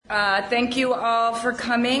Thank you all for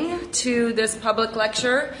coming to this public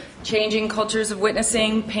lecture, Changing Cultures of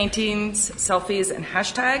Witnessing, Paintings, Selfies, and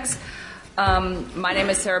Hashtags. My name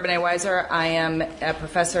is Sarah Benet-Weiser. I am a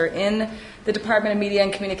professor in the Department of Media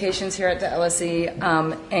and Communications here at the LSE,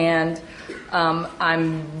 and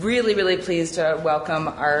I'm really pleased to welcome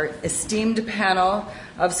our esteemed panel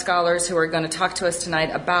of scholars who are going to talk to us tonight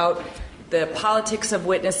about the politics of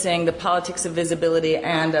witnessing, the politics of visibility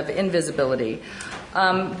and of invisibility.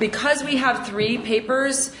 Because we have three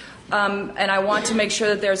papers, and I want to make sure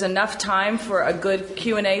that there's enough time for a good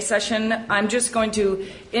Q&A session, I'm just going to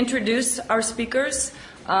introduce our speakers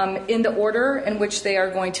in the order in which they are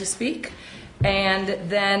going to speak. And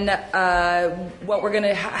then how we're going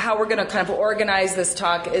to kind of organize this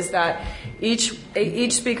talk is that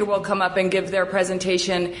each speaker will come up and give their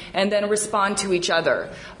presentation and then respond to each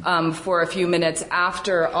other for a few minutes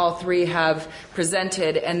after all three have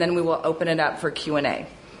presented, and then we will open it up for Q&A.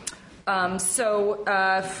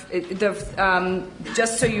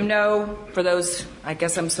 Just so you know, for those, I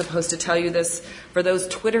guess I'm supposed to tell you this, for those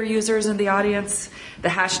Twitter users in the audience, the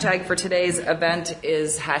hashtag for today's event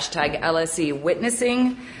is hashtag LSE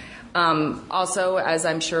Witnessing. Also, as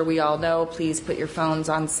I'm sure we all know, please put your phones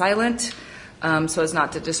on silent so as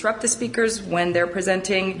not to disrupt the speakers when they're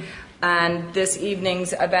presenting. And this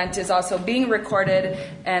evening's event is also being recorded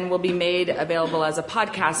and will be made available as a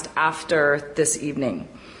podcast after this evening.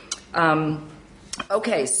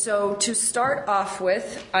 Okay, so to start off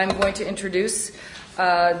with, I'm going to introduce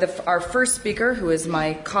our first speaker, who is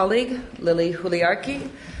my colleague, Lily Huliarki,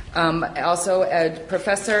 also a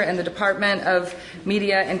professor in the Department of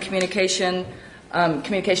Media and Communications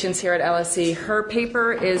here at LSE. Her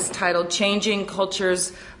paper is titled Changing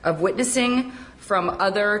Cultures of Witnessing, From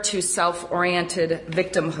Other to Self-Oriented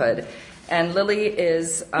Victimhood. And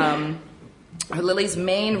Lily's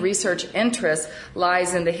main research interest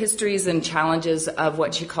lies in the histories and challenges of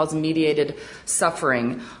what she calls mediated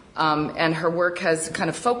suffering. And her work has kind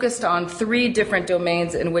of focused on three different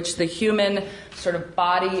domains in which the human sort of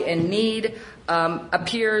body and need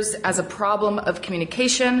appears as a problem of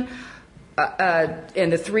communication.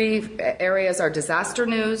 And the three areas are disaster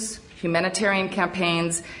news, humanitarian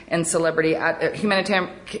campaigns and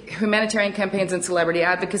humanitarian campaigns and celebrity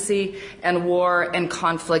advocacy, and war and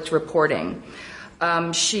conflict reporting.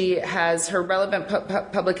 She has her relevant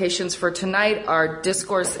publications for tonight are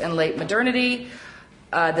Discourse in Late Modernity,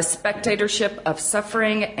 The Spectatorship of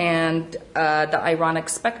Suffering, and The Ironic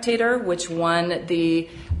Spectator, which won the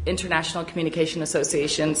International Communication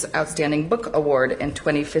Association's Outstanding Book Award in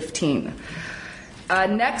 2015.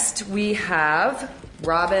 Next, we have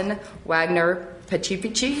Robin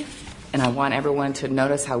Wagner-Pacifici, and I want everyone to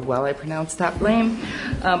notice how well I pronounced that name.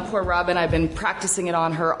 Poor Robin, I've been practicing it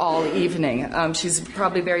on her all evening. She's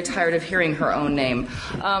probably very tired of hearing her own name.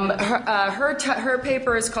 Her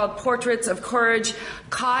paper is called Portraits of Courage,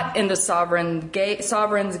 Caught in the Sovereign's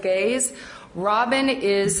Gaze. Robin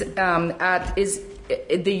is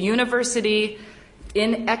the University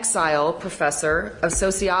in Exile Professor of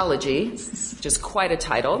Sociology, which is quite a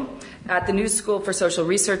title, at the New School for Social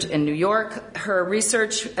Research in New York. Her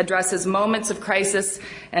research addresses moments of crisis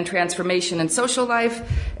and transformation in social life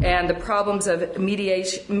and the problems of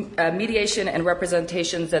mediation and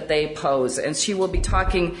representations that they pose. And she will be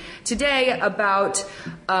talking today about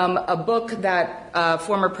a book that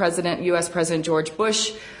former U.S. President George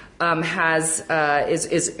Bush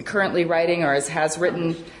is currently writing, or has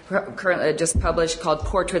written, currently just published, called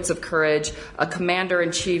Portraits of Courage, a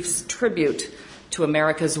Commander-in-Chief's Tribute to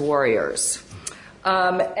America's Warriors.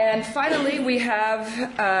 And finally, we have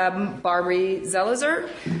Barbie Zelizer,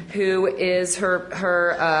 who is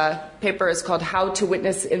her paper is called How to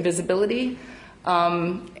Witness Invisibility.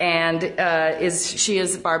 Barbie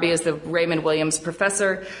is the Raymond Williams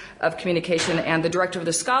Professor of Communication and the Director of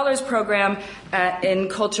the Scholars Program in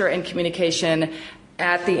Culture and Communication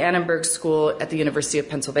at the Annenberg School at the University of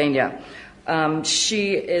Pennsylvania.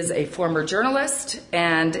 She is a former journalist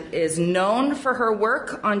and is known for her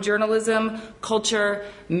work on journalism, culture,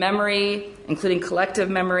 memory, including collective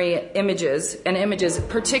memory, images,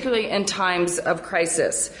 particularly in times of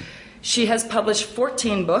crisis. She has published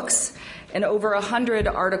 14 books and over 100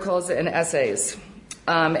 articles and essays.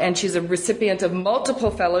 And she's a recipient of multiple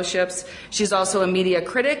fellowships. She's also a media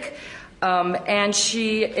critic. And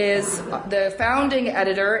she is the founding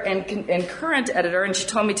editor and current editor, and she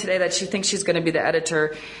told me today that she thinks she's going to be the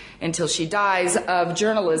editor until she dies, of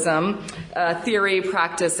Journalism, Theory,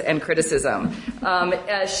 Practice, and Criticism.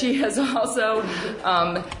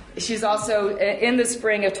 She's also, in the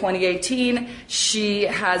spring of 2018, she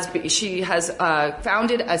has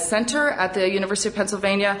founded a center at the University of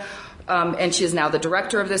Pennsylvania and she is now the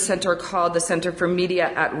director of this center called the Center for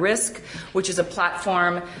Media at Risk, which is a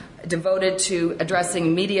platform devoted to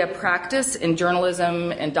addressing media practice in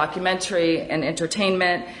journalism and documentary and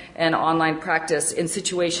entertainment and online practice in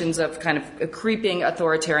situations of kind of a creeping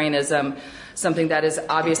authoritarianism, something that is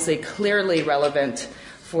obviously clearly relevant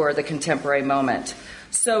for the contemporary moment.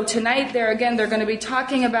 So tonight, they're going to be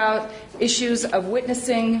talking about issues of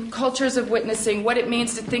witnessing, cultures of witnessing, what it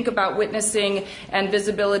means to think about witnessing and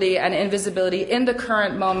visibility and invisibility in the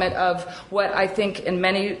current moment of what I think in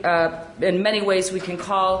many ways we can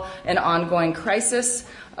call an ongoing crisis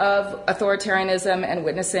of authoritarianism and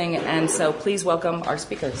witnessing. And so please welcome our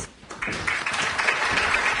speakers.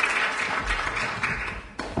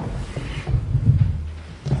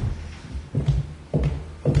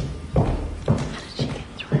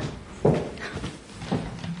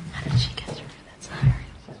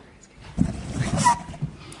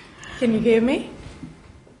 Can you hear me?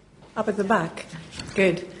 Up at the back.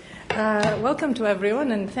 Good. Welcome to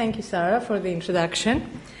everyone, and thank you, Sarah, for the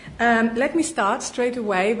introduction. Let me start straight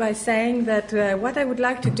away by saying that what I would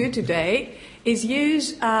like to do today is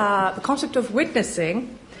use the concept of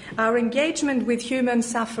witnessing, our engagement with human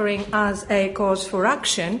suffering as a cause for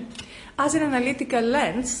action, as an analytical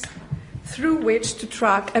lens through which to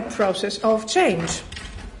track a process of change.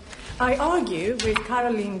 I argue with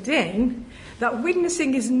Caroline Dane that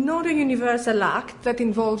witnessing is not a universal act that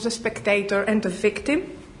involves a spectator and a victim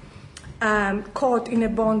caught in a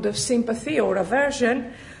bond of sympathy or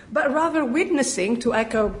aversion, but rather witnessing, to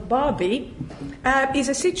echo Barbie, is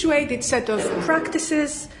a situated set of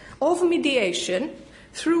practices of mediation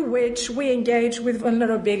through which we engage with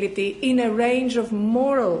vulnerability in a range of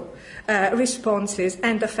moral responses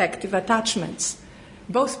and affective attachments,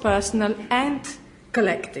 both personal and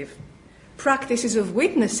collective. Practices of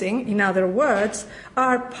witnessing, in other words,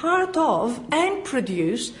 are part of and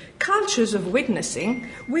produce cultures of witnessing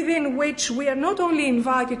within which we are not only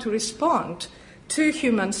invited to respond to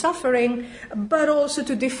human suffering, but also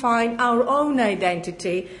to define our own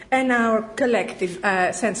identity and our collective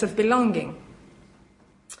sense of belonging.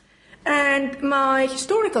 And my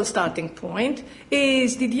historical starting point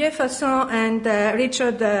is Didier Fasson and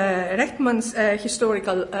Richard Rechtman's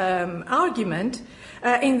historical argument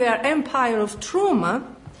in their Empire of Trauma,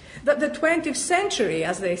 that the 20th century,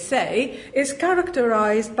 as they say, is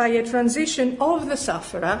characterized by a transition of the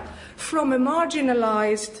sufferer from a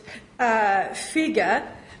marginalized figure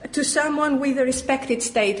to someone with a respected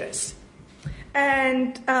status.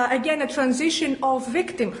 And again, a transition of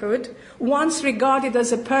victimhood, once regarded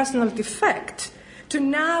as a personal defect, to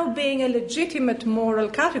now being a legitimate moral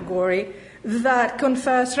category that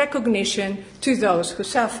confers recognition to those who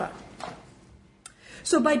suffer.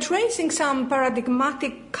 So by tracing some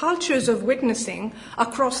paradigmatic cultures of witnessing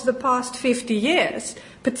across the past 50 years,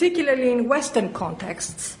 particularly in Western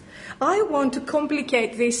contexts, I want to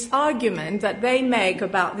complicate this argument that they make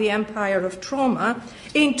about the empire of trauma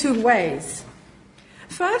in two ways.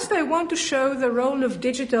 First, I want to show the role of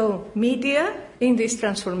digital media in this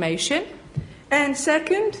transformation. And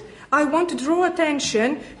second, I want to draw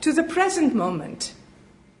attention to the present moment.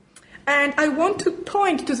 And I want to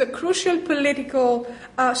point to the crucial political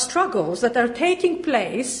struggles that are taking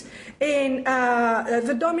place in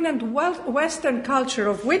the dominant Western culture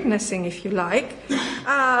of witnessing, if you like,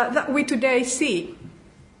 that we today see,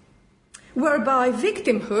 whereby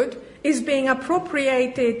victimhood is being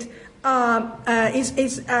appropriated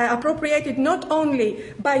appropriated not only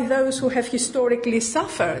by those who have historically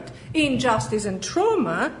suffered injustice and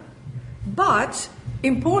trauma, but,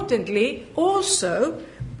 importantly, also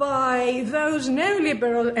by those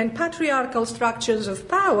neoliberal and patriarchal structures of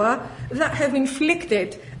power that have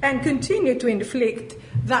inflicted and continue to inflict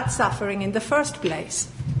that suffering in the first place.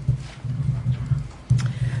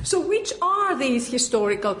 So which are these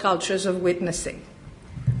historical cultures of witnessing?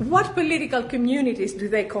 What political communities do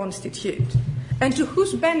they constitute? And to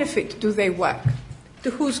whose benefit do they work? To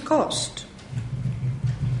whose cost?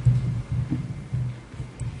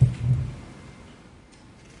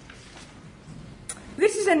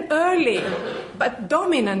 This is an early, but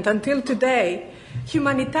dominant until today,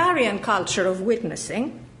 humanitarian culture of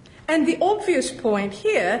witnessing. And the obvious point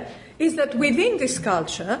here is that within this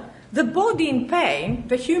culture, the body in pain,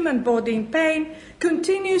 the human body in pain,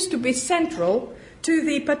 continues to be central to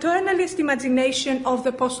the paternalist imagination of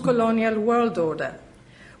the post-colonial world order,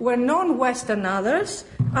 where non-Western others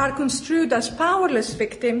are construed as powerless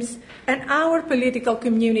victims and our political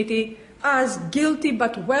community as guilty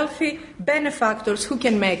but wealthy benefactors who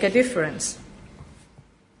can make a difference.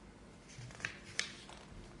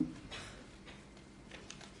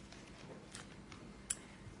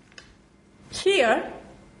 Here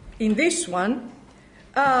in this one,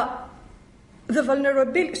 the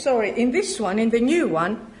vulnerability, in the new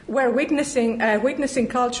one, where witnessing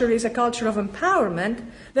culture is a culture of empowerment,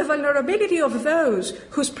 the vulnerability of those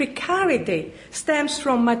whose precarity stems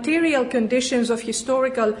from material conditions of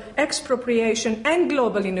historical expropriation and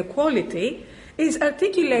global inequality is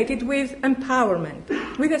articulated with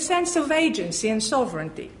empowerment, with a sense of agency and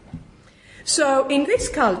sovereignty. So in this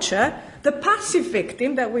culture, the passive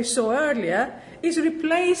victim that we saw earlier is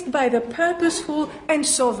replaced by the purposeful and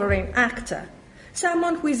sovereign actor,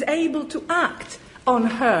 someone who is able to act on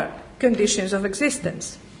her conditions of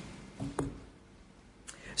existence.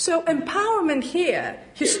 So empowerment here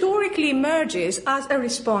historically emerges as a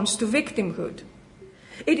response to victimhood.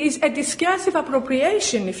 It is a discursive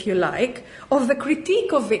appropriation, if you like, of the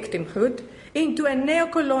critique of victimhood into a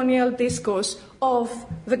neocolonial discourse of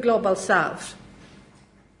the global South.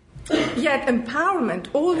 Yet empowerment,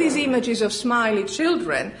 all these images of smiley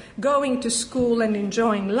children going to school and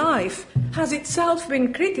enjoying life, has itself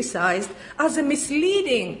been criticized as a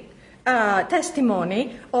misleading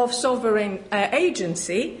testimony of sovereign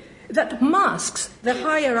agency that masks the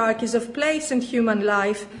hierarchies of place and human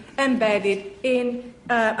life embedded in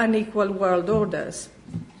unequal world orders.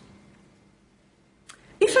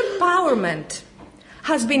 If empowerment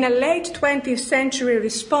has been a late 20th century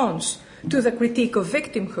response to the critique of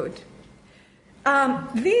victimhood,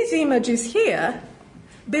 these images here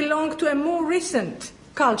belong to a more recent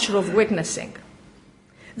culture of witnessing.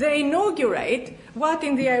 They inaugurate what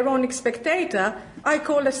in The Ironic Spectator I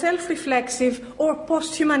call a self-reflexive or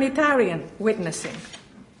post-humanitarian witnessing.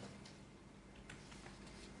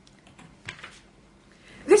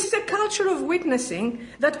 This is a culture of witnessing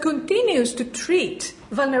that continues to treat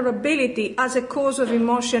vulnerability as a cause of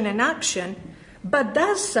emotion and action, but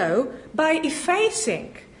does so by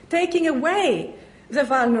effacing, taking away the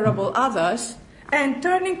vulnerable others and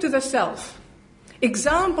turning to the self.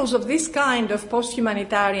 Examples of this kind of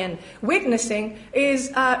post-humanitarian witnessing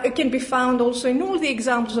can be found also in all the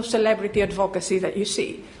examples of celebrity advocacy that you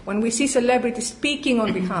see. When we see celebrities speaking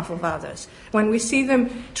on behalf of others, when we see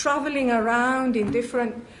them traveling around in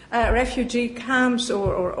different refugee camps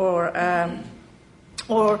or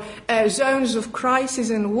zones of crisis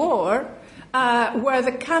and war, where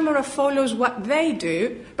the camera follows what they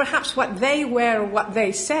do, perhaps what they wear or what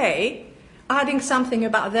they say, adding something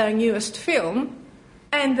about their newest film,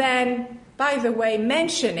 and then, by the way,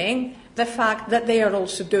 mentioning the fact that they are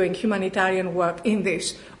also doing humanitarian work in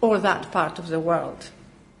this or that part of the world.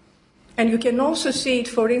 And you can also see it,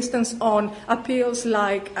 for instance, on appeals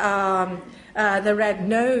like the Red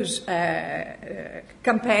Nose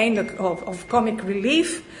campaign of comic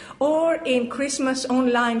relief, or in Christmas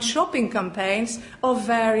online shopping campaigns of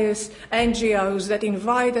various NGOs that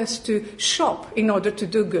invite us to shop in order to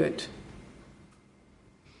do good.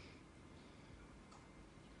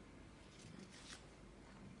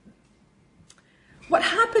 What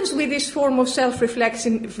happens with this form of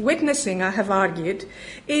self-reflexive witnessing, I have argued,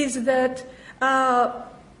 is that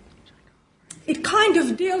it kind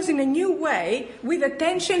of deals in a new way with the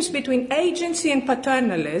tensions between agency and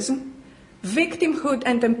paternalism, victimhood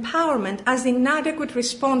and empowerment as inadequate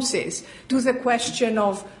responses to the question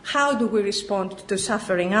of how do we respond to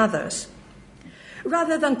suffering others.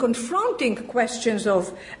 Rather than confronting questions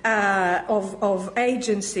of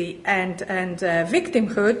agency and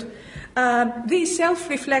victimhood, these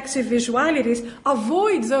self-reflexive visualities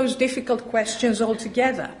avoid those difficult questions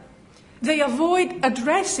altogether. They avoid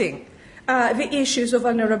addressing the issues of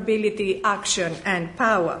vulnerability, action, and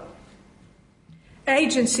power.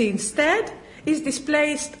 Agency, instead, is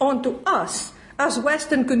displaced onto us as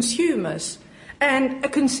Western consumers and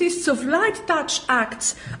consists of light touch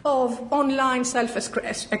acts of online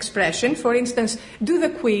self-expression. For instance, do the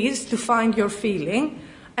quiz to find your feeling,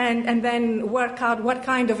 and then work out what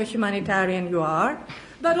kind of a humanitarian you are,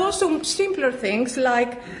 but also simpler things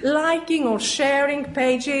like liking or sharing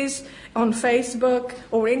pages on Facebook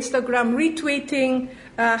or Instagram, retweeting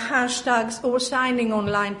hashtags, or signing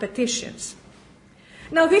online petitions.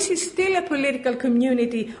 Now, this is still a political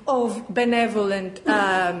community of benevolent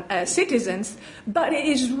citizens, but it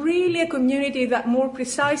is really a community that more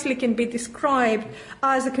precisely can be described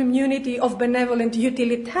as a community of benevolent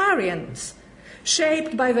utilitarians,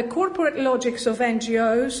 shaped by the corporate logics of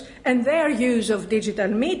NGOs and their use of digital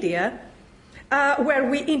media, where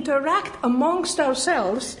we interact amongst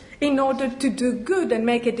ourselves in order to do good and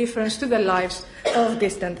make a difference to the lives of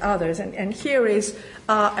distant others. And here is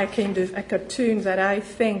a kind of a cartoon that I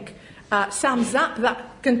think sums up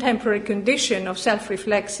that contemporary condition of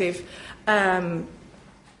self-reflexive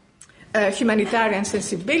humanitarian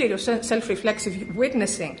sensibility or self-reflexive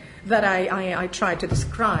witnessing that I try to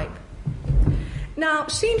describe. Now,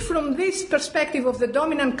 seen from this perspective of the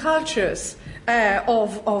dominant cultures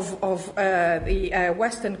of the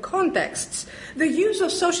Western contexts, the use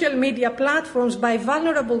of social media platforms by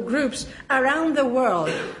vulnerable groups around the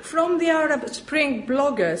world, from the Arab Spring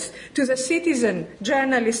bloggers to the citizen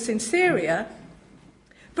journalists in Syria,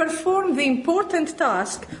 perform the important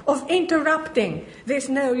task of interrupting this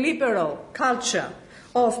neoliberal culture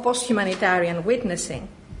of post-humanitarian witnessing.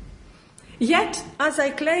 Yet, as I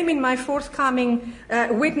claim in my forthcoming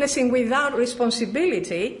Witnessing Without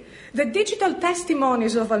Responsibility, the digital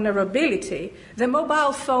testimonies of vulnerability, the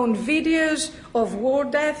mobile phone videos of war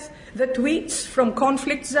death, the tweets from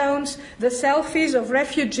conflict zones, the selfies of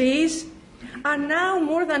refugees, are now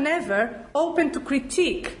more than ever open to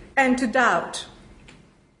critique and to doubt.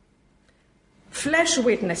 Flesh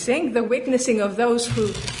witnessing, the witnessing of those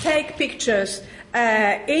who take pictures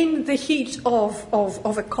in the heat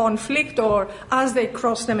of a conflict or as they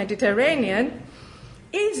cross the Mediterranean,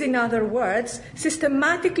 is, in other words,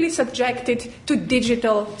 systematically subjected to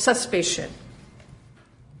digital suspicion.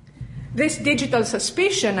 This digital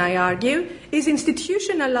suspicion, I argue, is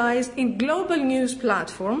institutionalized in global news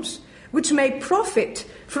platforms which may profit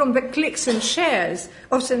from the clicks and shares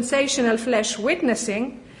of sensational flesh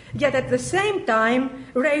witnessing, yet at the same time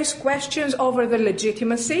raise questions over the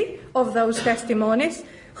legitimacy of those testimonies.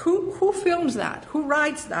 Who films that? Who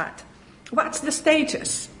writes that? What's the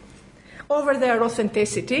status? Over their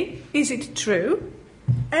authenticity, is it true?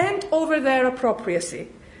 And over their appropriacy.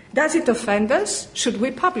 Does it offend us? Should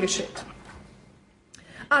we publish it?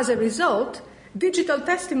 As a result, digital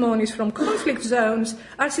testimonies from conflict zones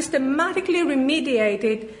are systematically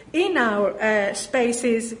remediated in our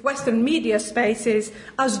spaces, Western media spaces,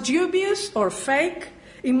 as dubious or fake,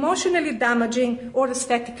 emotionally damaging, or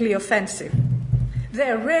aesthetically offensive. They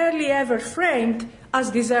are rarely ever framed as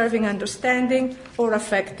deserving understanding or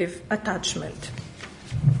affective attachment.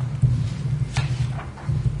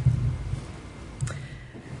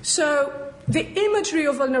 So, the imagery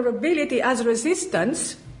of vulnerability as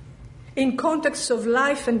resistance in contexts of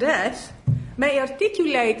life and death may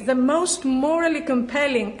articulate the most morally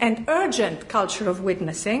compelling and urgent culture of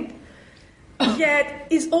witnessing, yet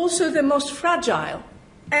is also the most fragile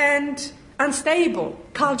and unstable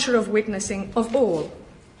culture of witnessing of all.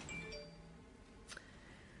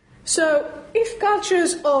 So, if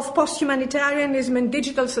cultures of post-humanitarianism and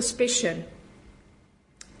digital suspicion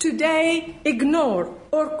today ignore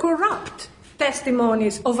or corrupt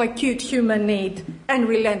testimonies of acute human need and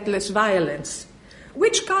relentless violence,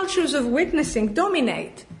 which cultures of witnessing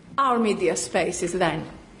dominate our media spaces then?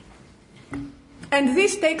 And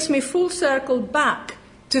this takes me full circle back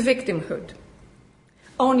to victimhood.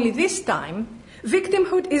 Only this time,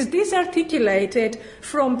 victimhood is disarticulated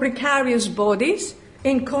from precarious bodies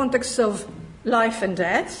in contexts of life and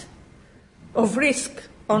death, of risk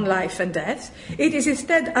on life and death. It is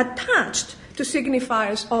instead attached to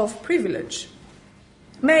signifiers of privilege,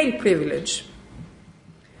 male privilege,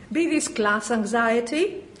 be this class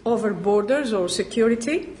anxiety over borders or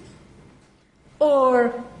security,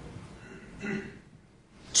 or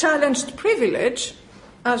challenged privilege,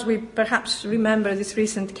 as we perhaps remember this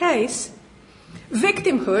recent case.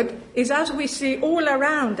 Victimhood is, as we see all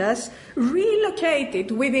around us,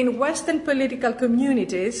 relocated within Western political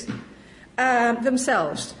communities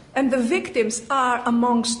themselves, and the victims are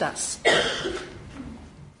amongst us.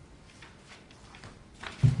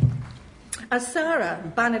 As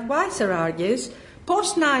Sarah Bannett-Weiser argues,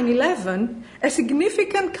 post 9/11, a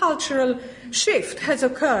significant cultural shift has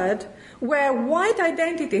occurred where white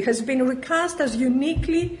identity has been recast as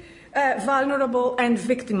uniquely vulnerable and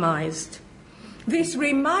victimized. This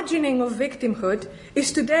reimagining of victimhood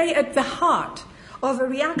is today at the heart of a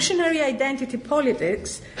reactionary identity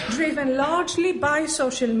politics driven largely by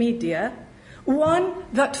social media, one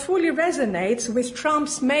that fully resonates with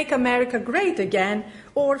Trump's Make America Great Again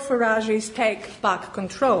or Farage's Take Back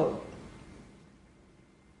Control.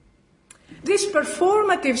 This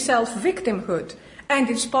performative self-victimhood and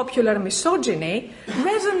its popular misogyny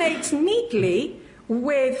resonates neatly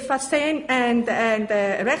with Fassin and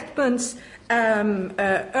Rechtman's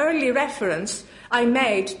early reference I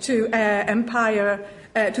made to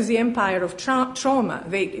the empire of trauma,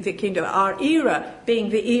 the kind of our era being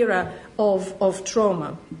the era of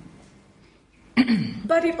trauma.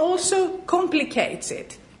 But it also complicates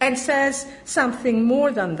it and says something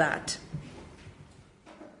more than that.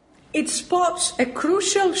 It spots a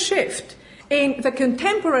crucial shift in the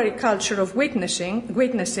contemporary culture of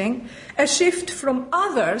witnessing, a shift from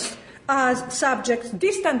others as subjects,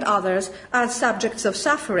 distant others as subjects of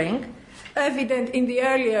suffering, evident in the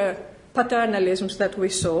earlier paternalisms that we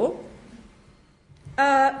saw,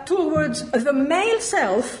 towards the male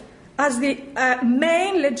self as the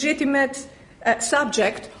main legitimate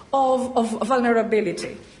subject of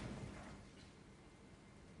vulnerability.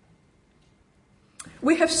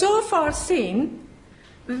 We have so far seen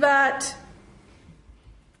that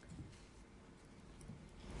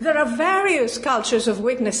there are various cultures of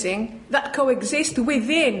witnessing that coexist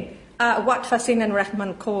within what Fassin and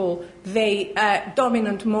Rehman call the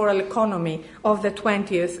dominant moral economy of the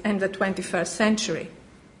 20th and the 21st century.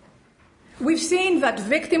 We've seen that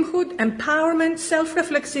victimhood, empowerment,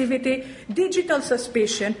 self-reflexivity, digital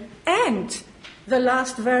suspicion, and the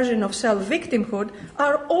last version of self-victimhood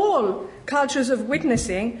are all cultures of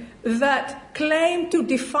witnessing that claim to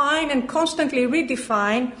define and constantly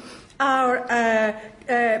redefine our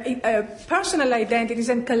personal identities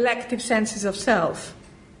and collective senses of self.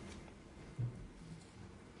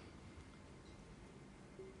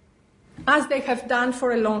 As they have done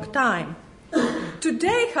for a long time.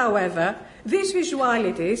 Today, however, these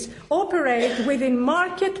visualities operate within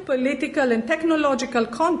market, political, and technological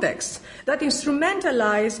contexts that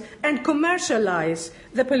instrumentalize and commercialize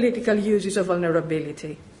the political uses of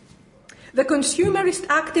vulnerability. The consumerist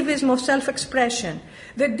activism of self-expression,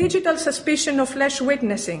 the digital suspicion of flesh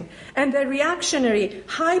witnessing, and the reactionary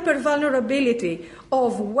hyper-vulnerability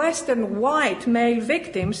of Western white male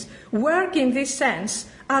victims work in this sense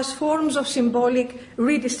as forms of symbolic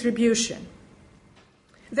redistribution.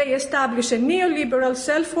 They establish a neoliberal,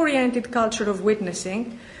 self-oriented culture of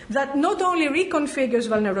witnessing that not only reconfigures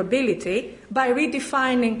vulnerability by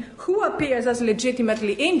redefining who appears as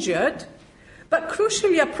legitimately injured, but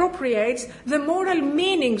crucially appropriates the moral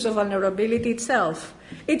meanings of vulnerability itself,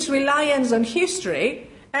 its reliance on history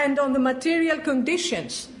and on the material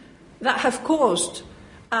conditions that have caused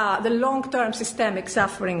the long-term systemic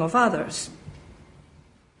suffering of others,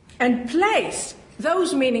 and place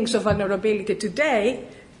those meanings of vulnerability today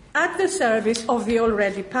at the service of the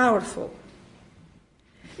already powerful.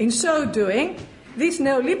 In so doing, this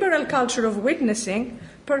neoliberal culture of witnessing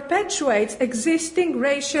perpetuates existing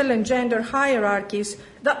racial and gender hierarchies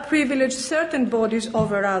that privilege certain bodies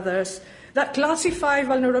over others, that classify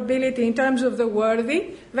vulnerability in terms of the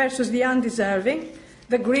worthy versus the undeserving,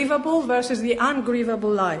 the grievable versus the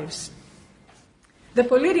ungrievable lives. The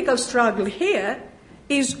political struggle here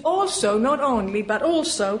is also not only, but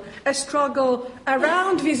also a struggle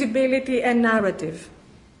around visibility and narrative.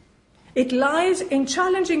 It lies in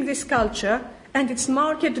challenging this culture and its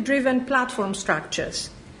market-driven platform structures.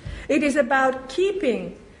 It is about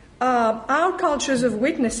keeping our cultures of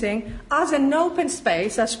witnessing as an open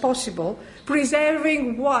space as possible,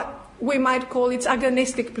 preserving what we might call its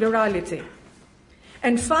agonistic plurality,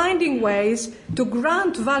 and finding ways to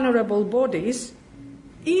grant vulnerable bodies,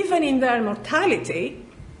 even in their mortality,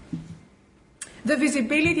 the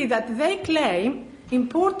visibility that they claim,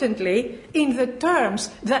 importantly, in the terms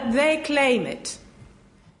that they claim it,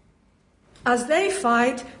 as they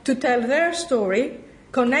fight to tell their story,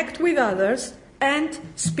 connect with others, and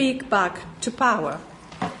speak back to power.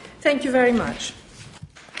 Thank you very much.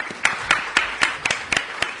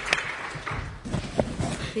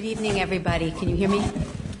 Good evening, everybody. Can you hear me?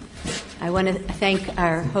 I want to thank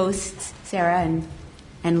our hosts, Sarah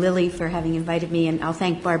and Lily, for having invited me, and I'll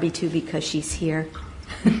thank Barbie, too, because she's here.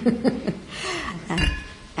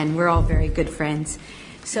 And we're all very good friends.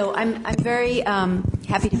 So I'm very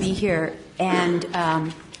happy to be here, and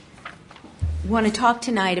want to talk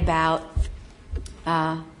tonight about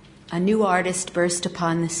a new artist burst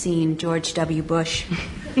upon the scene, George W. Bush.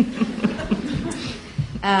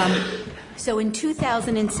 So in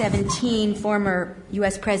 2017, former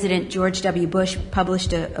U.S. President George W. Bush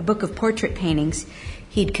published a book of portrait paintings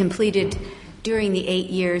he'd completed during the 8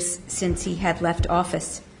 years since he had left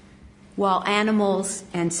office. While animals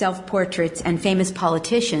and self-portraits and famous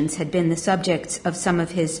politicians had been the subjects of some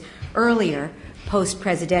of his earlier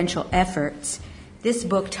post-presidential efforts, this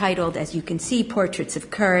book, titled, as you can see, Portraits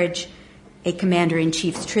of Courage, a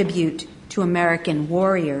Commander-in-Chief's Tribute to American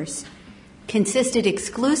Warriors, consisted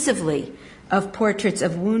exclusively of portraits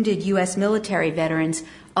of wounded U.S. military veterans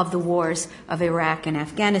of the wars of Iraq and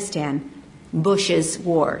Afghanistan, Bush's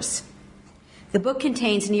wars. The book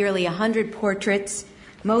contains nearly 100 portraits.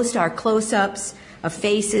 Most are close-ups of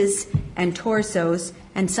faces and torsos,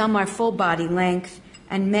 and some are full body length,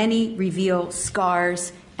 and many reveal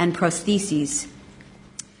scars and prostheses.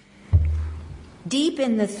 Deep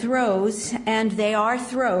in the throes, and they are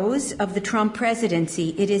throes, of the Trump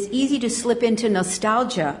presidency, it is easy to slip into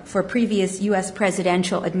nostalgia for previous U.S.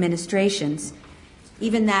 presidential administrations,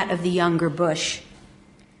 even that of the younger Bush.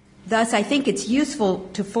 Thus, I think it's useful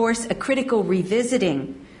to force a critical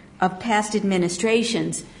revisiting of past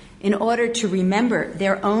administrations in order to remember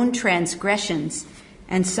their own transgressions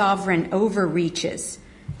and sovereign overreaches,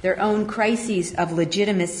 their own crises of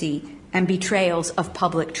legitimacy and betrayals of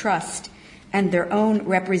public trust, and their own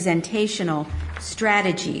representational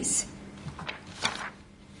strategies.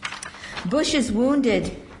 Bush's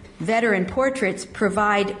wounded veteran portraits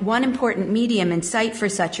provide one important medium and site for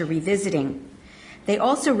such a revisiting. They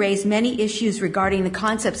also raise many issues regarding the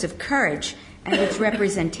concepts of courage and its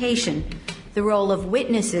representation, the role of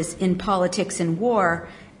witnesses in politics and war,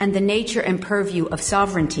 and the nature and purview of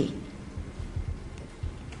sovereignty.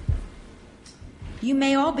 You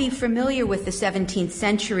may all be familiar with the 17th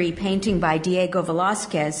century painting by Diego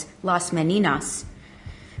Velázquez, Las Meninas,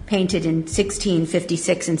 painted in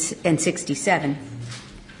 1656 and 67.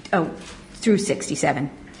 Through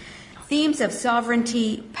 67. Themes of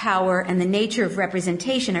sovereignty, power, and the nature of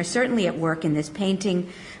representation are certainly at work in this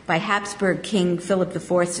painting by Habsburg King Philip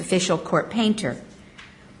IV's official court painter.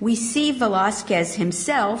 We see Velázquez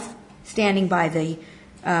himself standing by the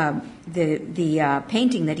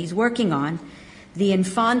painting that he's working on, the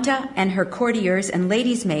Infanta and her courtiers and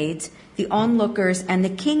ladies' maids, the onlookers, and the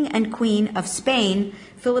King and Queen of Spain,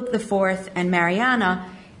 Philip IV and Mariana.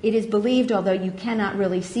 It is believed, although you cannot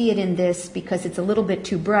really see it in this because it's a little bit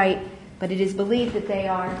too bright, but it is believed that they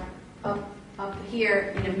are up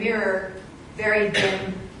here in a mirror, very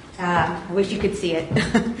dim. I wish you could see it,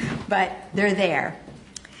 but they're there.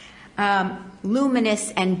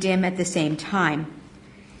 Luminous and dim at the same time.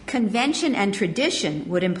 Convention and tradition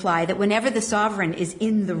would imply that whenever the sovereign is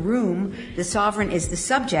in the room, the sovereign is the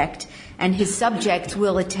subject, and his subjects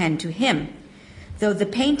will attend to him. Though the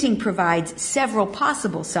painting provides several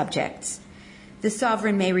possible subjects. The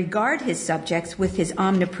sovereign may regard his subjects with his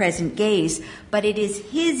omnipresent gaze, but it is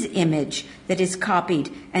his image that is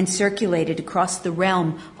copied and circulated across the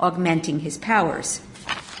realm, augmenting his powers.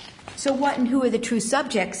 So what and who are the true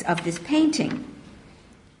subjects of this painting?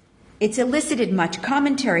 It's elicited much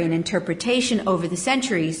commentary and interpretation over the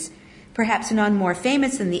centuries, perhaps none more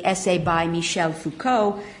famous than the essay by Michel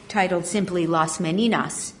Foucault titled simply Las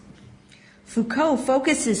Meninas. Foucault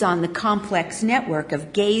focuses on the complex network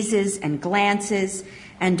of gazes and glances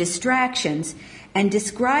and distractions and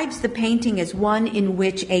describes the painting as one in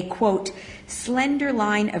which a, quote, slender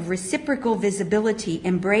line of reciprocal visibility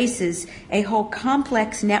embraces a whole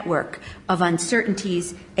complex network of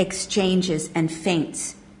uncertainties, exchanges, and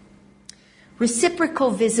feints.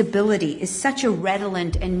 Reciprocal visibility is such a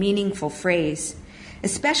redolent and meaningful phrase,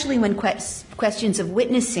 especially when questions of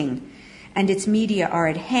witnessing and its media are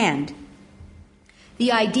at hand.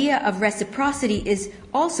 The idea of reciprocity is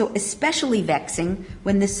also especially vexing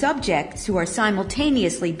when the subjects who are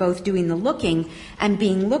simultaneously both doing the looking and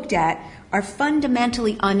being looked at are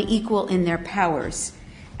fundamentally unequal in their powers,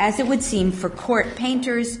 as it would seem for court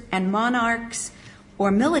painters and monarchs or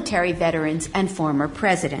military veterans and former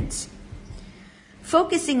presidents.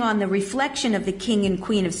 Focusing on the reflection of the King and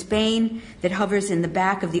Queen of Spain that hovers in the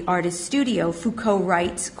back of the artist's studio, Foucault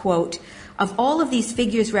writes, quote, of all of these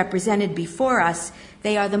figures represented before us,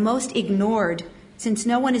 they are the most ignored, since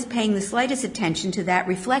no one is paying the slightest attention to that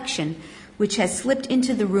reflection, which has slipped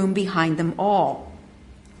into the room behind them all.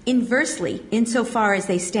 Inversely, insofar as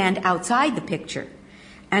they stand outside the picture,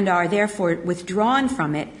 and are therefore withdrawn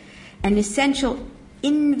from it, an essential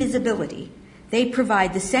invisibility, they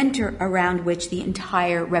provide the center around which the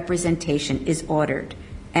entire representation is ordered,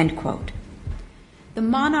 end quote. The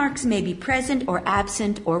monarchs may be present or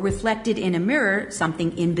absent or reflected in a mirror,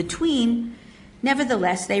 something in between.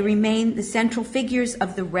 Nevertheless, they remain the central figures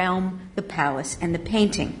of the realm, the palace, and the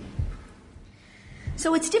painting.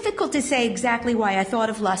 So it's difficult to say exactly why I thought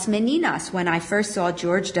of Las Meninas when I first saw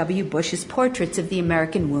George W. Bush's portraits of the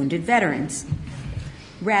American wounded veterans.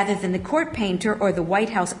 Rather than the court painter or the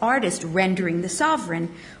White House artist rendering the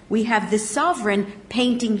sovereign, we have the sovereign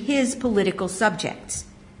painting his political subjects.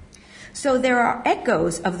 So there are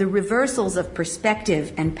echoes of the reversals of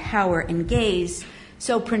perspective and power and gaze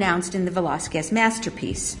so pronounced in the Velázquez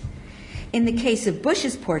masterpiece. In the case of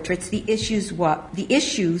Bush's portraits, the issues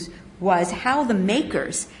was how the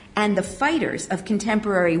makers and the fighters of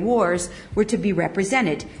contemporary wars were to be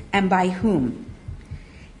represented and by whom.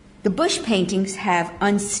 The Bush paintings have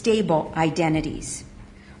unstable identities.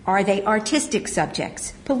 Are they artistic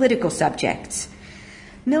subjects, political subjects,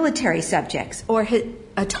 military subjects, or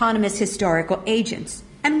autonomous historical agents?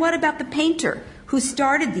 And what about the painter who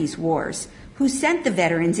started these wars, who sent the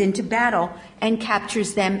veterans into battle and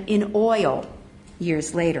captures them in oil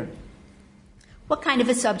years later? What kind of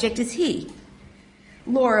a subject is he?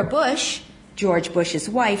 Laura Bush, George Bush's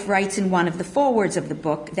wife, writes in one of the forewords of the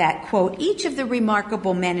book that, quote, each of the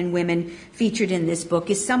remarkable men and women featured in this book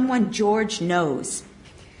is someone George knows.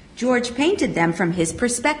 George painted them from his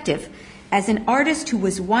perspective as an artist who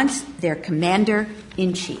was once their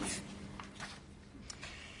commander-in-chief.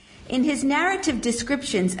 In his narrative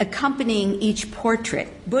descriptions accompanying each portrait,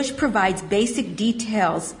 Bush provides basic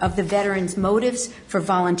details of the veterans' motives for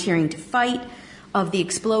volunteering to fight, of the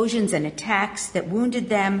explosions and attacks that wounded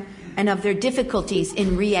them, and of their difficulties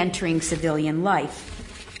in re-entering civilian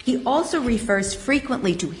life. He also refers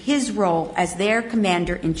frequently to his role as their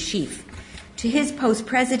commander-in-chief, to his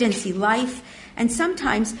post-presidency life, and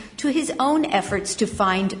sometimes to his own efforts to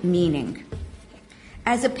find meaning.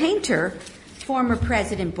 As a painter, former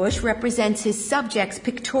President Bush represents his subjects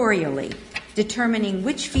pictorially, determining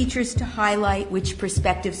which features to highlight, which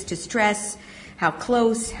perspectives to stress, how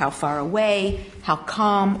close, how far away, how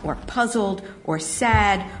calm or puzzled or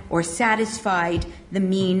sad or satisfied the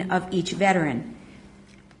mien of each veteran.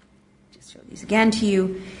 Just show these again to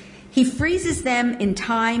you. He freezes them in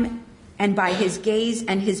time and by his gaze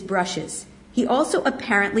and his brushes. He also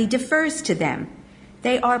apparently defers to them.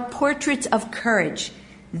 They are portraits of courage.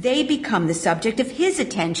 They become the subject of his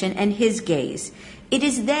attention and his gaze. It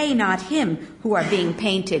is they, not him, who are being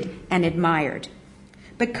painted and admired.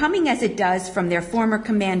 But coming as it does from their former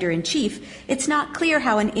commander-in-chief, it's not clear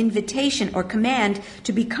how an invitation or command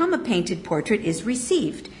to become a painted portrait is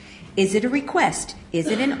received. Is it a request? Is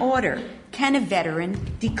it an order? Can a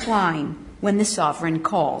veteran decline when the sovereign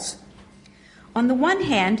calls? On the one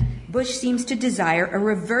hand, Bush seems to desire a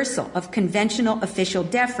reversal of conventional official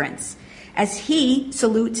deference, as he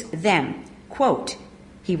salutes them. Quote,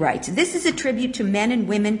 he writes, this is a tribute to men and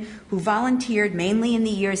women who volunteered mainly in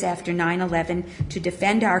the years after 9/11 to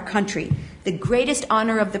defend our country. The greatest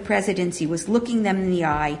honor of the presidency was looking them in the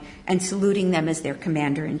eye and saluting them as their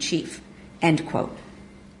commander-in-chief. End quote.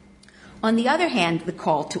 On the other hand, the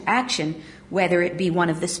call to action, whether it be one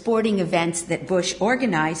of the sporting events that Bush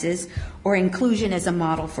organizes or inclusion as a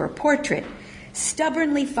model for a portrait,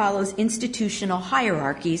 stubbornly follows institutional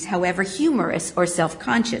hierarchies, however humorous or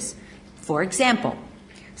self-conscious. For example,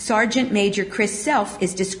 Sergeant Major Chris Self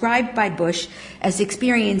is described by Bush as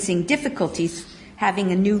experiencing difficulties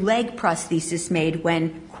having a new leg prosthesis made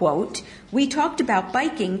when, quote, we talked about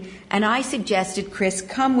biking and I suggested Chris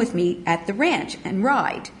come with me at the ranch and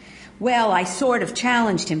ride. Well, I sort of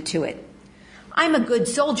challenged him to it. I'm a good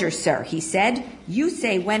soldier, sir, he said. You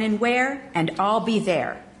say when and where, and I'll be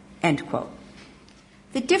there, end quote.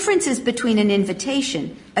 The differences between an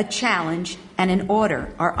invitation, a challenge, and an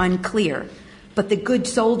order are unclear, but the good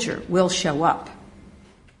soldier will show up.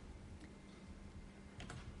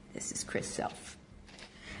 This is Chris Self.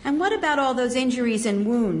 And what about all those injuries and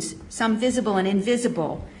wounds, some visible and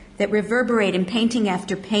invisible, that reverberate in painting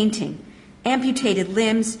after painting? Amputated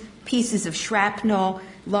limbs, pieces of shrapnel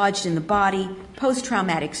lodged in the body,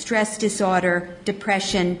 post-traumatic stress disorder,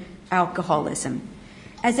 depression, alcoholism.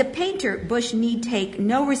 As a painter, Bush need take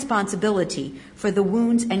no responsibility for the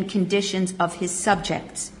wounds and conditions of his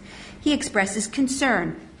subjects. He expresses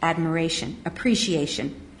concern, admiration,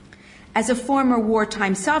 appreciation. As a former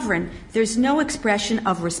wartime sovereign, there's no expression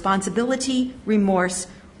of responsibility, remorse,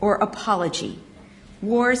 or apology.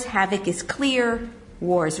 War's havoc is clear,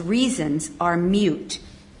 war's reasons are mute.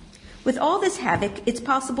 With all this havoc, it's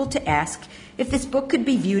possible to ask if this book could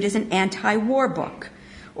be viewed as an anti-war book,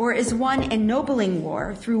 or as one ennobling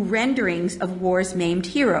war through renderings of war's maimed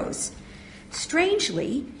heroes.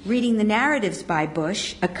 Strangely, reading the narratives by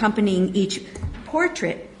Bush accompanying each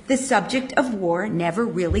portrait, the subject of war never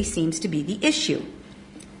really seems to be the issue.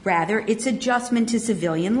 Rather, it's adjustment to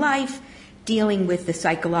civilian life, dealing with the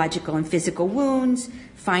psychological and physical wounds,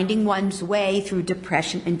 finding one's way through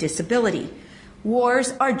depression and disability.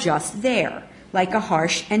 Wars are just there, like a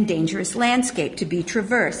harsh and dangerous landscape to be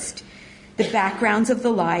traversed, the backgrounds of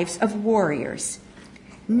the lives of warriors.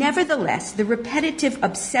 Nevertheless, the repetitive,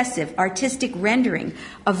 obsessive, artistic rendering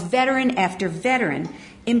of veteran after veteran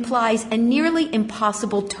implies a nearly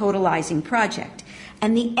impossible totalizing project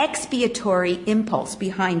and the expiatory impulse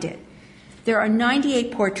behind it. There are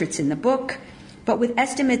 98 portraits in the book, but with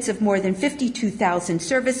estimates of more than 52,000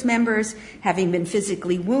 service members having been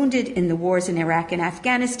physically wounded in the wars in Iraq and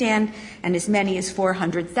Afghanistan, and as many as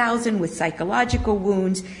 400,000 with psychological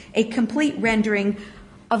wounds, a complete rendering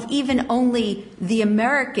of even only the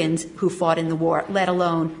Americans who fought in the war, let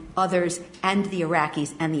alone others and the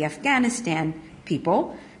Iraqis and the Afghanistan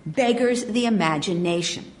people, beggars the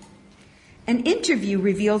imagination. An interview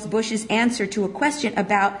reveals Bush's answer to a question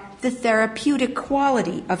about the therapeutic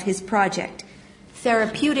quality of his project.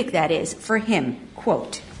 Therapeutic, that is, for him.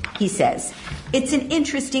 Quote, he says, "It's an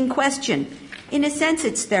interesting question. In a sense,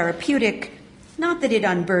 it's therapeutic, not that it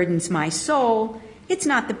unburdens my soul. It's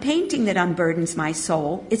not the painting that unburdens my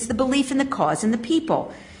soul. It's the belief in the cause and the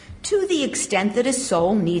people. To the extent that a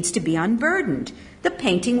soul needs to be unburdened. The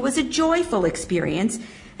painting was a joyful experience,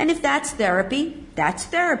 and if that's therapy, that's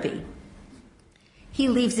therapy. He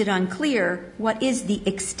leaves it unclear what is the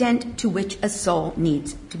extent to which a soul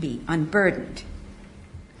needs to be unburdened.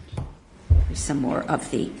 Here's some more of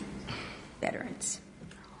the veterans.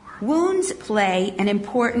 Wounds play an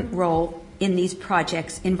important role in these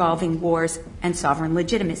projects involving wars and sovereign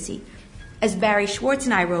legitimacy. As Barry Schwartz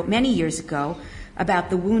and I wrote many years ago about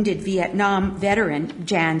the wounded Vietnam veteran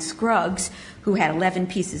Jan Scruggs, who had 11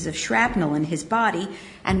 pieces of shrapnel in his body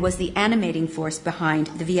and was the animating force behind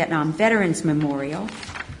the Vietnam Veterans Memorial,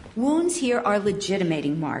 wounds here are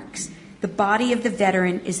legitimating marks. The body of the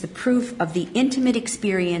veteran is the proof of the intimate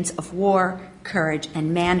experience of war, courage,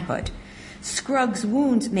 and manhood. Scruggs'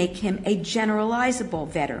 wounds make him a generalizable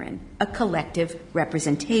veteran, a collective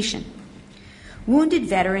representation. Wounded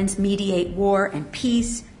veterans mediate war and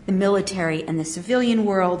peace, the military and the civilian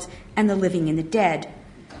worlds, and the living and the dead.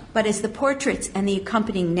 But as the portraits and the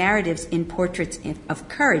accompanying narratives in Portraits of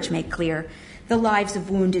Courage make clear, the lives of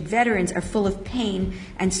wounded veterans are full of pain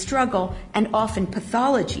and struggle and often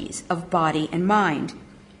pathologies of body and mind.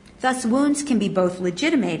 Thus, wounds can be both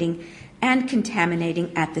legitimating and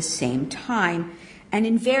contaminating at the same time, and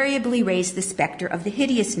invariably raise the specter of the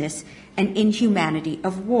hideousness and inhumanity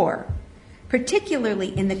of war,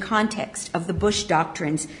 particularly in the context of the Bush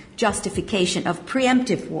Doctrine's justification of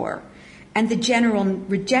preemptive war and the general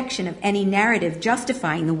rejection of any narrative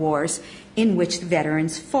justifying the wars in which the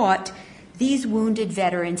veterans fought. These wounded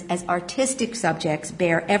veterans as artistic subjects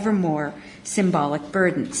bear ever more symbolic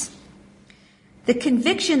burdens. The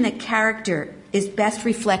conviction that character is best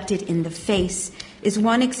reflected in the face is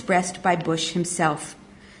one expressed by Bush himself.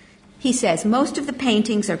 He says, most of the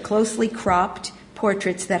paintings are closely cropped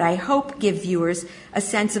portraits that I hope give viewers a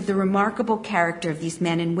sense of the remarkable character of these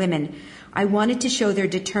men and women. I wanted to show their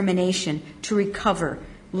determination to recover,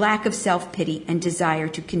 lack of self-pity, and desire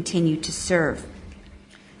to continue to serve.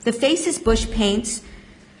 The faces Bush paints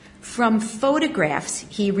from photographs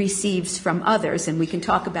he receives from others, and we can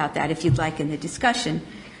talk about that if you'd like in the discussion,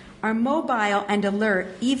 are mobile and alert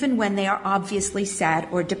even when they are obviously sad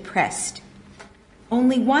or depressed.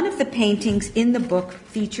 Only one of the paintings in the book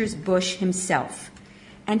features Bush himself,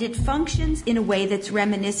 and it functions in a way that's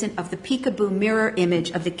reminiscent of the peekaboo mirror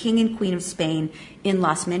image of the King and Queen of Spain in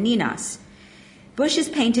Las Meninas. Bush is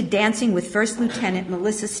painted dancing with First Lieutenant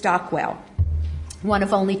Melissa Stockwell, one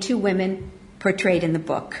of only 2 women portrayed in the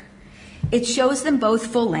book. It shows them both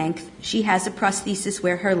full length. She has a prosthesis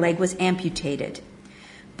where her leg was amputated.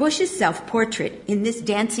 Bush's self-portrait in this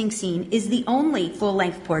dancing scene is the only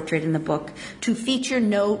full-length portrait in the book to feature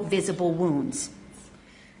no visible wounds.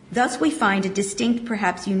 Thus we find a distinct,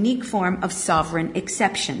 perhaps unique form of sovereign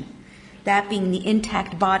exception, that being the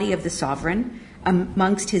intact body of the sovereign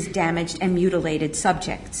amongst his damaged and mutilated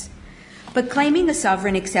subjects. But claiming a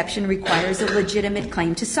sovereign exception requires a legitimate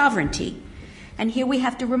claim to sovereignty. And here we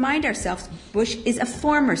have to remind ourselves Bush is a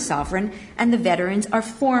former sovereign and the veterans are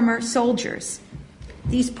former soldiers.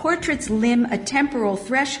 These portraits limn a temporal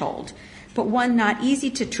threshold, but one not easy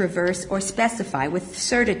to traverse or specify with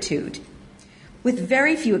certitude. With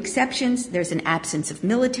very few exceptions, there's an absence of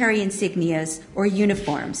military insignias or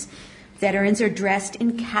uniforms. Veterans are dressed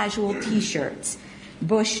in casual T-shirts,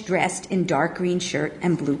 Bush dressed in dark green shirt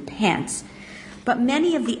and blue pants. But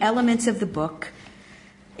many of the elements of the book,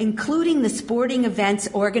 including the sporting events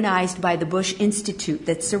organized by the Bush Institute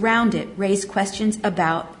that surround it, raise questions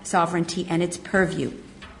about sovereignty and its purview.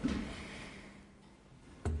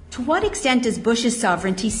 To what extent does Bush's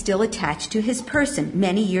sovereignty still attach to his person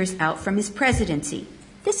many years out from his presidency?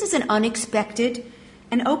 This is an unexpected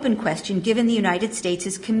and open question given the United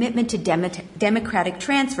States' commitment to democratic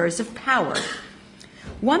transfers of power.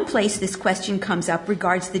 One place this question comes up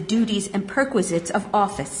regards the duties and perquisites of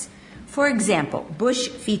office. For example, Bush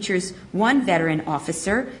features one veteran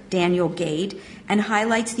officer, Daniel Gade, and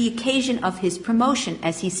highlights the occasion of his promotion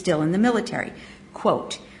as he's still in the military.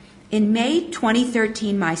 Quote, in May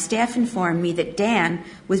 2013, my staff informed me that Dan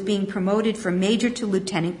was being promoted from major to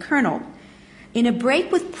lieutenant colonel. In a break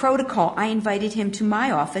with protocol, I invited him to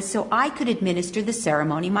my office so I could administer the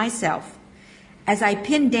ceremony myself. As I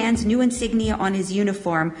pinned Dan's new insignia on his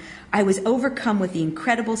uniform, I was overcome with the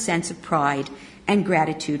incredible sense of pride and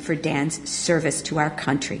gratitude for Dan's service to our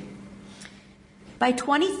country. By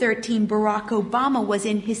 2013, Barack Obama was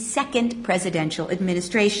in his second presidential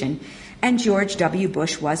administration, and George W.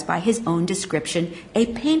 Bush was, by his own description, a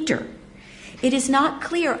painter. it is not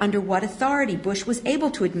clear under what authority Bush was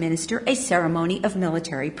able to administer a ceremony of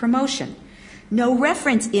military promotion. No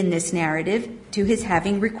reference in this narrative to his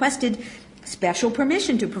having requested special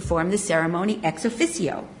permission to perform the ceremony ex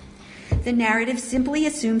officio. The narrative simply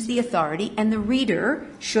assumes the authority, and the reader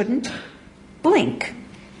shouldn't blink.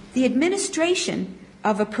 The administration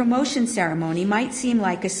of a promotion ceremony might seem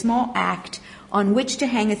like a small act on which to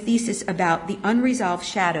hang a thesis about the unresolved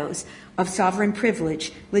shadows of sovereign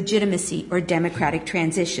privilege, legitimacy, or democratic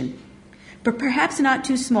transition, but perhaps not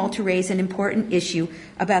too small to raise an important issue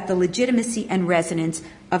about the legitimacy and resonance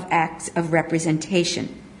of acts of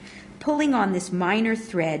representation. Pulling on this minor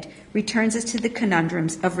thread returns us to the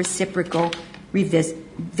conundrums of reciprocal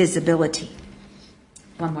visibility.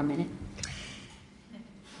 One more minute.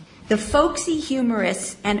 The folksy,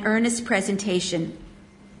 humorous, and earnest presentation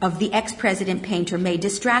of the ex-president Painter may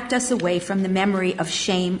distract us away from the memory of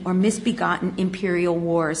shame or misbegotten imperial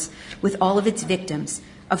wars with all of its victims,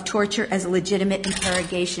 of torture as a legitimate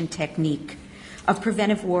interrogation technique, of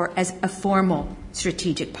preventive war as a formal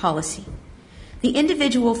strategic policy. The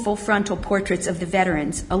individual full-frontal portraits of the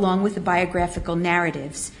veterans, along with the biographical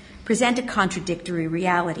narratives, present a contradictory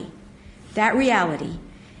reality. That reality,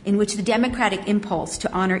 in which the democratic impulse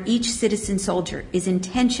to honor each citizen soldier is in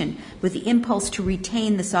tension with the impulse to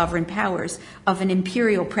retain the sovereign powers of an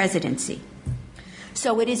imperial presidency.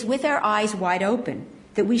 So it is with our eyes wide open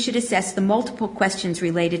that we should assess the multiple questions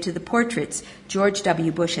related to the portraits George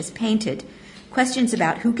W. Bush has painted, questions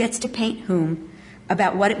about who gets to paint whom,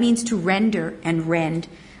 about what it means to render and rend,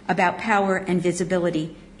 about power and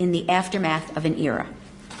visibility in the aftermath of an era.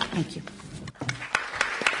 Thank you.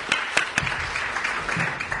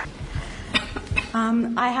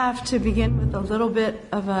 I have to begin with a little bit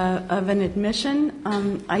of an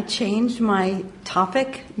admission. I changed my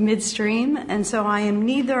topic midstream, and so I am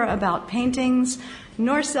neither about paintings,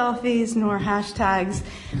 nor selfies, nor hashtags,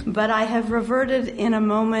 but I have reverted in a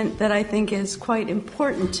moment that I think is quite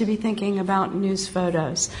important to be thinking about news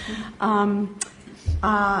photos.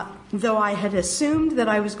 Though I had assumed that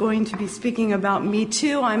I was going to be speaking about Me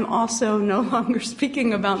Too, I'm also no longer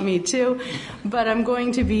speaking about Me Too, but I'm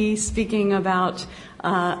going to be speaking about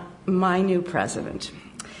my new president.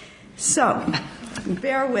 So,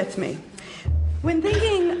 bear with me. When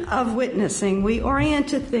thinking of witnessing, we orient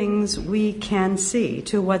to things we can see,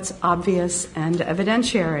 to what's obvious and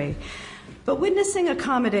evidentiary. But witnessing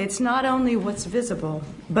accommodates not only what's visible,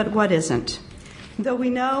 but what isn't. Though we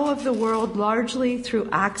know of the world largely through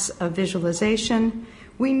acts of visualization,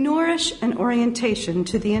 we nourish an orientation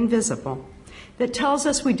to the invisible that tells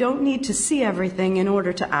us we don't need to see everything in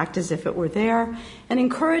order to act as if it were there, and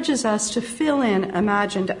encourages us to fill in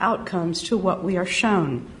imagined outcomes to what we are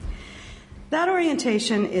shown. That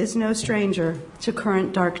orientation is no stranger to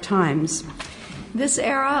current dark times. This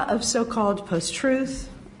era of so-called post-truth,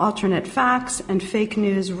 alternate facts, and fake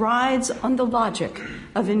news rides on the logic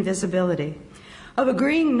of invisibility, of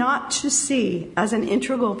agreeing not to see as an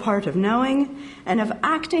integral part of knowing, and of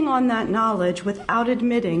acting on that knowledge without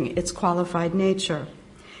admitting its qualified nature.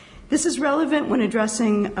 This is relevant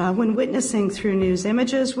when witnessing through news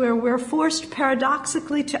images, where we're forced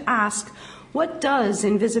paradoxically to ask, what does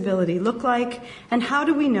invisibility look like, and how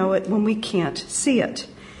do we know it when we can't see it?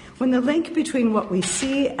 When the link between what we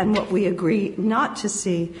see and what we agree not to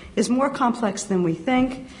see is more complex than we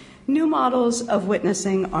think, new models of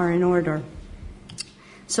witnessing are in order.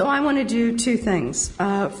 So I want to do two things.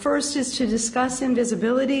 First is to discuss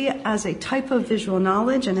invisibility as a type of visual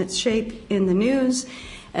knowledge and its shape in the news,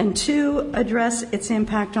 and two, address its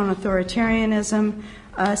impact on authoritarianism,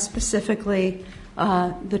 specifically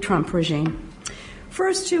the Trump regime.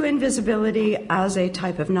 First, to invisibility as a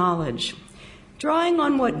type of knowledge. Drawing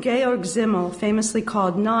on what Georg Simmel famously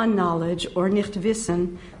called non-knowledge, or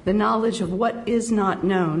Nichtwissen, the knowledge of what is not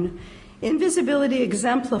known, invisibility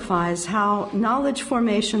exemplifies how knowledge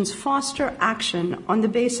formations foster action on the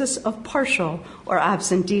basis of partial or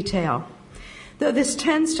absent detail. Though this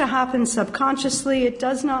tends to happen subconsciously, it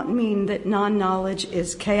does not mean that non-knowledge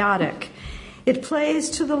is chaotic. It plays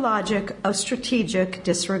to the logic of strategic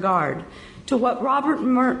disregard, to what Robert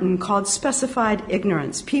Merton called specified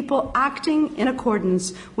ignorance, people acting in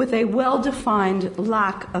accordance with a well-defined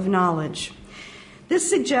lack of knowledge. This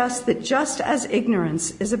suggests that just as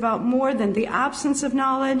ignorance is about more than the absence of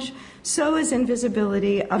knowledge, so is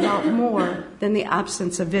invisibility about more than the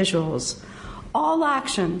absence of visuals. All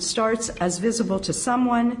action starts as visible to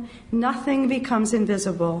someone. Nothing becomes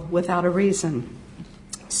invisible without a reason.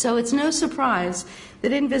 So it's no surprise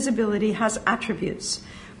that invisibility has attributes,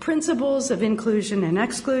 principles of inclusion and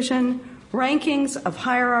exclusion, rankings of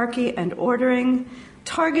hierarchy and ordering,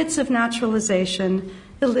 targets of naturalization,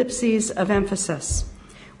 ellipses of emphasis,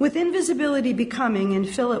 with invisibility becoming, in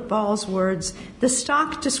Philip Ball's words, the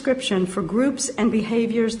stock description for groups and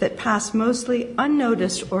behaviors that pass mostly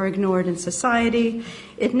unnoticed or ignored in society.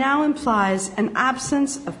 It now implies an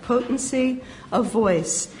absence of potency, of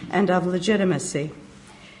voice, and of legitimacy.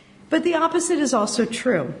 But the opposite is also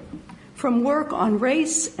true. From work on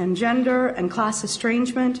race and gender and class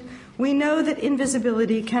estrangement, we know that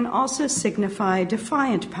invisibility can also signify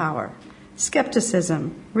defiant power,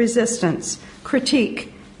 skepticism, resistance,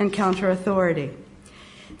 critique, and counter-authority.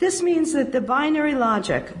 This means that the binary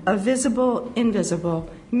logic of visible-invisible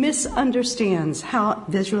misunderstands how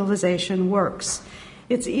visualization works.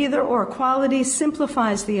 Its either-or quality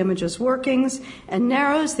simplifies the image's workings and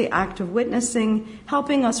narrows the act of witnessing,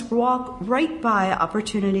 helping us walk right by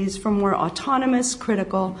opportunities for more autonomous,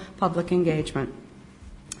 critical public engagement.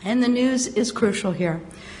 And the news is crucial here.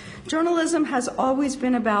 Journalism has always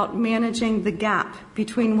been about managing the gap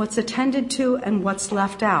between what's attended to and what's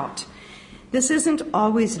left out. This isn't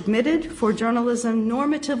always admitted, for journalism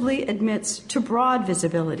normatively admits to broad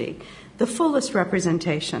visibility, the fullest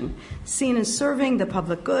representation, seen as serving the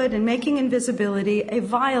public good and making invisibility a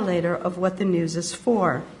violator of what the news is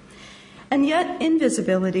for. And yet,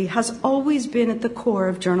 invisibility has always been at the core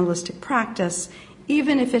of journalistic practice,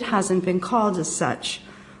 even if it hasn't been called as such.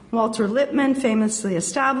 Walter Lippmann famously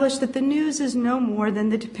established that the news is no more than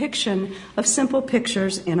the depiction of simple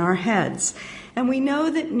pictures in our heads. And we know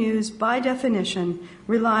that news, by definition,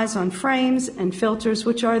 relies on frames and filters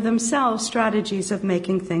which are themselves strategies of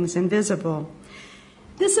making things invisible.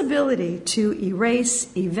 This ability to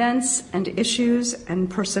erase events and issues and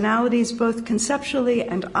personalities both conceptually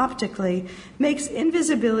and optically makes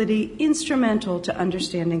invisibility instrumental to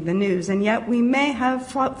understanding the news, and yet we may have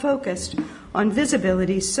focused on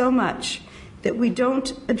visibility so much that we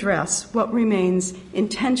don't address what remains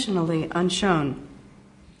intentionally unshone.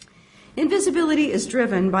 Invisibility is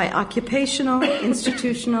driven by occupational,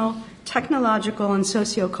 institutional, technological, and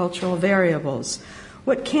sociocultural variables.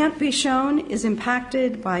 What can't be shown is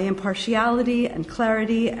impacted by impartiality and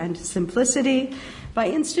clarity and simplicity, by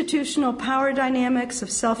institutional power dynamics of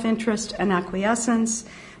self-interest and acquiescence,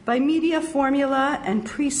 by media formula and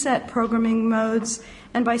preset programming modes,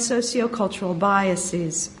 and by sociocultural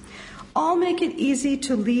biases. All make it easy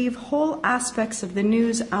to leave whole aspects of the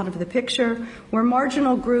news out of the picture, where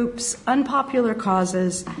marginal groups, unpopular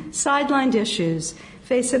causes, sidelined issues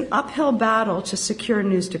face an uphill battle to secure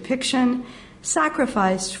news depiction,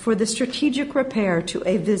 sacrificed for the strategic repair to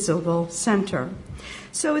a visible center.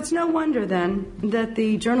 So it's no wonder, then, that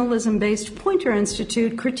the journalism-based Poynter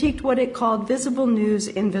Institute critiqued what it called visible news,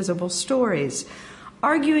 invisible stories,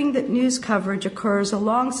 arguing that news coverage occurs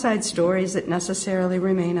alongside stories that necessarily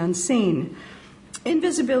remain unseen.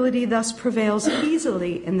 Invisibility thus prevails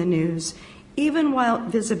easily in the news, even while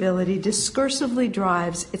visibility discursively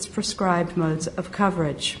drives its prescribed modes of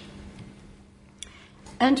coverage.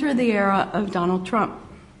 Enter the era of Donald Trump.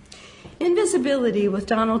 Invisibility with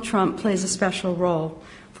Donald Trump plays a special role,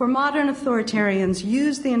 for modern authoritarians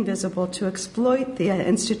use the invisible to exploit the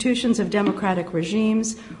institutions of democratic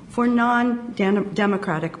regimes for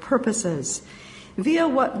non-democratic purposes, via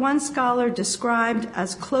what one scholar described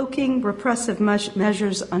as cloaking repressive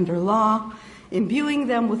measures under law, imbuing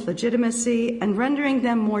them with legitimacy, and rendering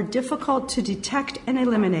them more difficult to detect and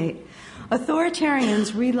eliminate.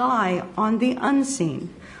 Authoritarians rely on the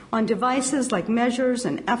unseen, on devices like measures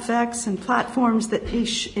and FX and platforms that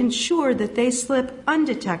ensure that they slip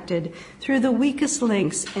undetected through the weakest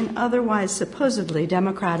links in otherwise supposedly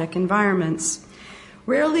democratic environments.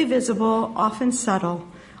 Rarely visible, often subtle,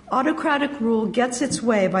 autocratic rule gets its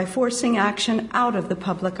way by forcing action out of the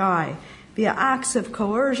public eye via acts of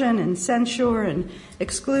coercion and censure and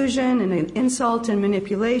exclusion and insult and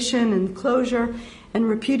manipulation and closure and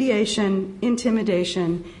repudiation,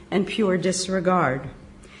 intimidation, and pure disregard.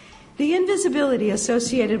 The invisibility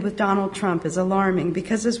associated with Donald Trump is alarming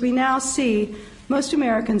because, as we now see, most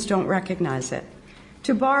Americans don't recognize it.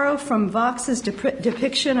 To borrow from Vox's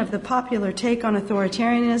depiction of the popular take on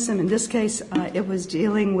authoritarianism, in this case it was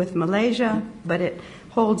dealing with Malaysia, but it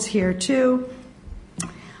holds here too,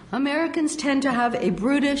 Americans tend to have a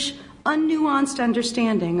brutish, unnuanced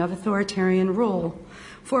understanding of authoritarian rule.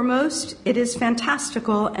 For most, it is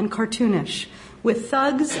fantastical and cartoonish, with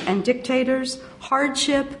thugs and dictators,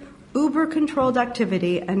 hardship, uber-controlled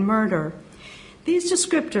activity, and murder. These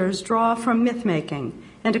descriptors draw from myth-making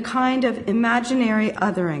and a kind of imaginary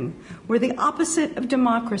othering, where the opposite of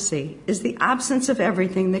democracy is the absence of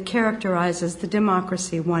everything that characterizes the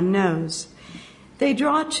democracy one knows. They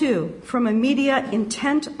draw, too, from a media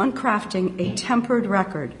intent on crafting a tempered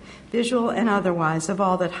record, visual and otherwise, of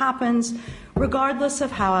all that happens, regardless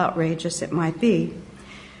of how outrageous it might be.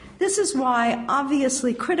 This is why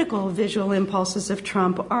obviously critical visual impulses of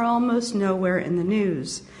Trump are almost nowhere in the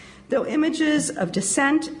news. Though images of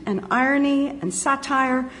dissent and irony and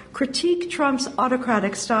satire critique Trump's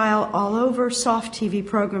autocratic style all over soft TV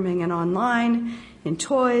programming and online, in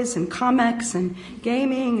toys and comics and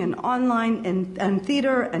gaming and online and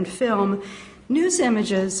theater and film, news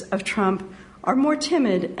images of Trump are more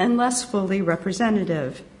timid and less fully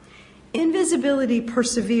representative. Invisibility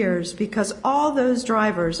perseveres because all those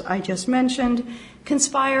drivers I just mentioned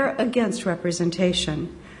conspire against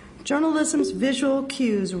representation. Journalism's visual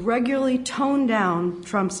cues regularly tone down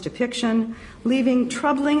Trump's depiction, leaving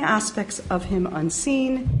troubling aspects of him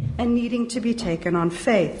unseen and needing to be taken on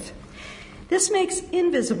faith. This makes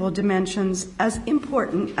invisible dimensions as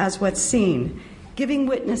important as what's seen, giving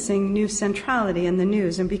witnessing new centrality in the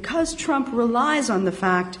news. And because Trump relies on the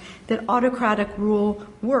fact that autocratic rule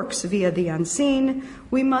works via the unseen,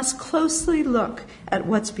 we must closely look at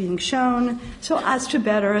what's being shown so as to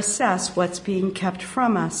better assess what's being kept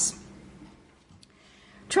from us.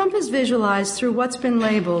 Trump is visualized through what's been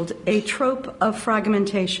labeled a trope of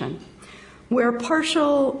fragmentation, where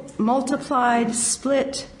partial, multiplied,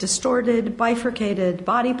 split, distorted, bifurcated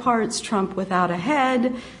body parts, Trump without a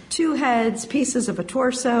head, two heads, pieces of a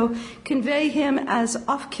torso, convey him as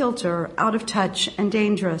off-kilter, out of touch, and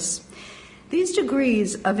dangerous. These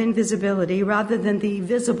degrees of invisibility, rather than the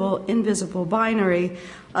visible-invisible binary,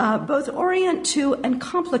 both orient to and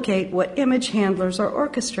complicate what image handlers are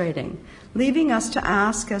orchestrating, leaving us to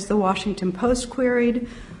ask, as the Washington Post queried,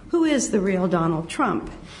 who is the real Donald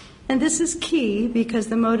Trump? And this is key because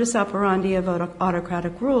the modus operandi of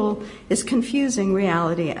autocratic rule is confusing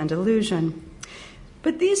reality and illusion.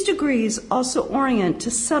 But these degrees also orient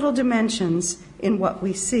to subtle dimensions in what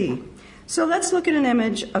we see. So let's look at an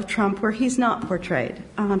image of Trump where he's not portrayed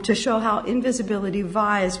to show how invisibility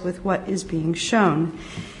vies with what is being shown.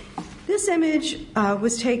 This image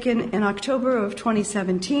was taken in October of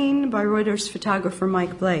 2017 by Reuters photographer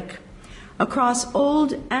Mike Blake. Across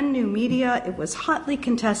old and new media, it was hotly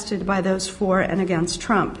contested by those for and against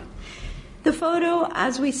Trump. The photo,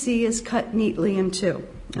 as we see, is cut neatly in two.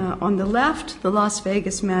 On the left, the Las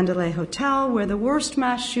Vegas Mandalay Hotel, where the worst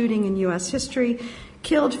mass shooting in U.S. history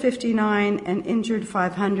killed 59 and injured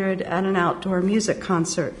 500 at an outdoor music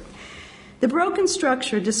concert. The broken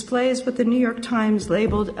structure displays what the New York Times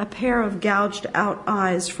labeled a pair of gouged out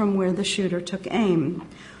eyes from where the shooter took aim.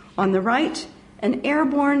 On the right, an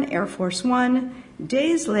airborne Air Force One,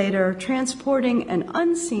 days later transporting an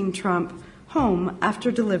unseen Trump home after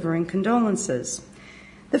delivering condolences.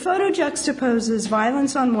 The photo juxtaposes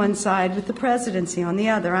violence on one side with the presidency on the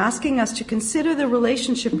other, asking us to consider the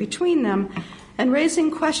relationship between them and raising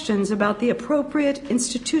questions about the appropriate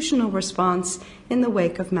institutional response in the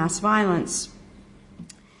wake of mass violence.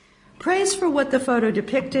 Praise for what the photo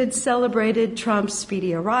depicted celebrated Trump's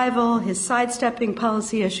speedy arrival, his sidestepping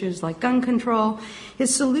policy issues like gun control,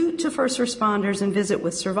 his salute to first responders and visit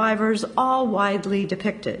with survivors, all widely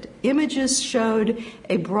depicted. Images showed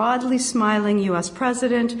a broadly smiling U.S.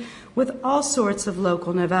 president with all sorts of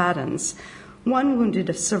local Nevadans. One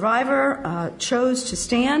wounded survivor chose to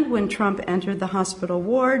stand when Trump entered the hospital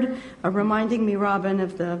ward, reminding me, Robin,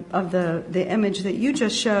 of the image that you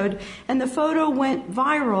just showed. And the photo went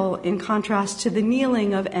viral in contrast to the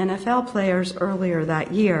kneeling of NFL players earlier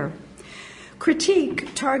that year.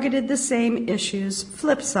 Critique targeted the same issues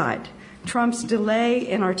flip side. Trump's delay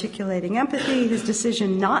in articulating empathy, his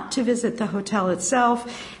decision not to visit the hotel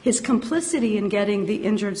itself, his complicity in getting the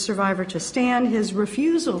injured survivor to stand, his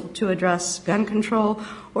refusal to address gun control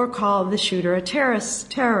or call the shooter a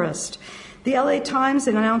terrorist. The LA Times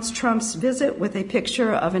announced Trump's visit with a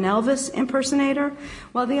picture of an Elvis impersonator,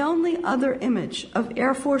 while the only other image of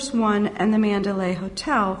Air Force One and the Mandalay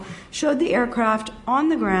Hotel showed the aircraft on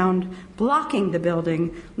the ground blocking the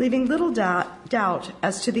building, leaving little doubt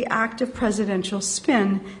as to the active presidential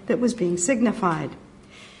spin that was being signified.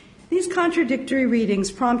 These contradictory readings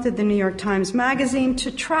prompted the New York Times Magazine to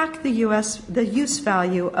track the use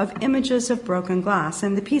value of images of broken glass,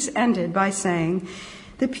 and the piece ended by saying,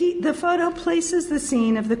 the photo places the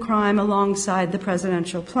scene of the crime alongside the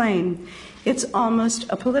presidential plane. It's almost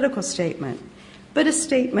a political statement. But a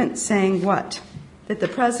statement saying what? That the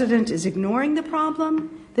president is ignoring the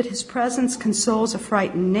problem? That his presence consoles a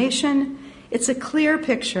frightened nation? It's a clear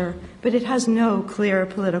picture, but it has no clear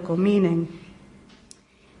political meaning.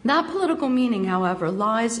 That political meaning, however,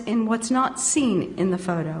 lies in what's not seen in the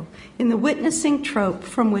photo, in the witnessing trope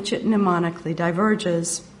from which it mnemonically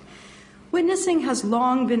diverges. Witnessing has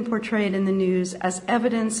long been portrayed in the news as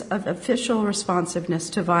evidence of official responsiveness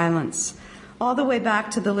to violence. All the way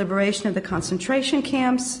back to the liberation of the concentration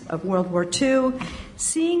camps of World War II,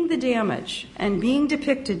 seeing the damage and being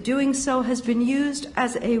depicted doing so has been used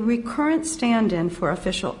as a recurrent stand-in for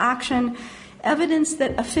official action, evidence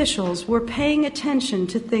that officials were paying attention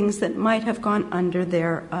to things that might have gone under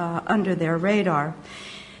their radar.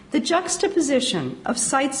 The juxtaposition of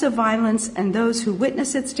sites of violence and those who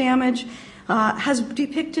witness its damage has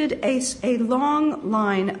depicted a long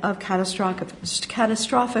line of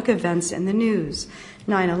catastrophic events in the news.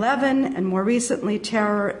 9/11 and more recently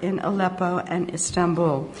terror in Aleppo and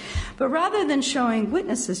Istanbul. But rather than showing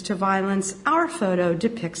witnesses to violence, our photo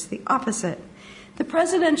depicts the opposite. The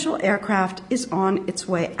presidential aircraft is on its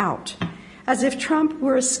way out, as if Trump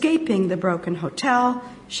were escaping the broken hotel,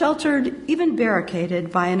 sheltered, even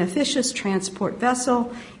barricaded by an officious transport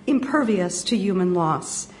vessel, impervious to human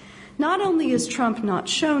loss. Not only is Trump not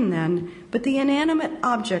shown then, but the inanimate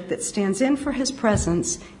object that stands in for his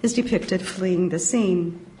presence is depicted fleeing the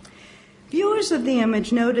scene. Viewers of the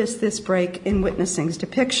image noticed this break in Witnessing's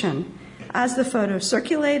depiction. As the photo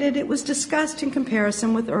circulated, it was discussed in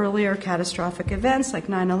comparison with earlier catastrophic events like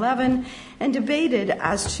 9/11 and debated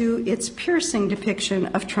as to its piercing depiction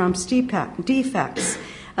of Trump's defects.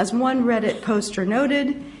 As one Reddit poster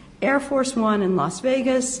noted, Air Force One in Las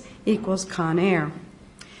Vegas equals Con Air.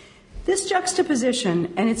 This juxtaposition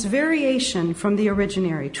and its variation from the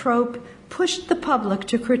originary trope pushed the public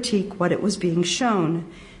to critique what it was being shown.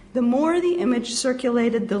 The more the image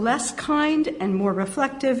circulated, the less kind and more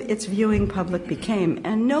reflective its viewing public became,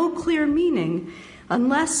 and no clear meaning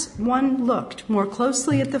unless one looked more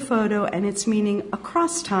closely at the photo and its meaning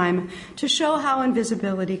across time to show how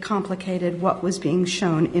invisibility complicated what was being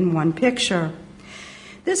shown in one picture.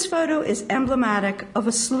 This photo is emblematic of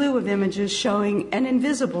a slew of images showing an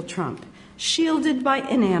invisible Trump, shielded by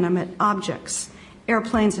inanimate objects.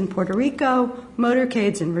 Airplanes in Puerto Rico,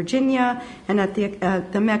 motorcades in Virginia, and at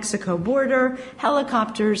the Mexico border,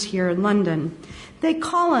 helicopters here in London. They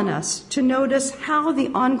call on us to notice how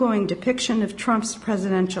the ongoing depiction of Trump's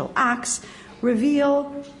presidential acts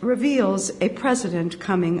reveals a president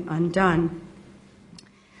coming undone.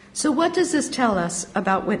 So what does this tell us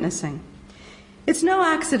about witnessing? It's no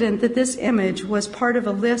accident that this image was part of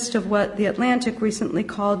a list of what The Atlantic recently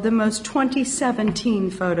called the most 2017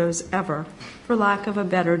 photos ever, for lack of a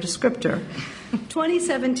better descriptor.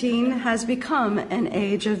 2017 has become an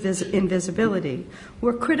age of invisibility,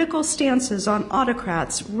 where critical stances on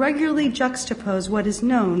autocrats regularly juxtapose what is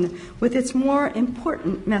known with its more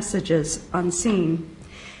important messages unseen.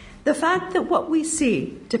 The fact that what we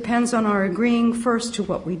see depends on our agreeing first to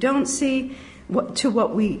what we don't see,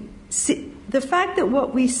 The fact that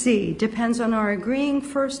what we see depends on our agreeing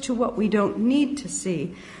first to what we don't need to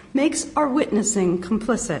see makes our witnessing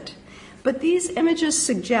complicit. But these images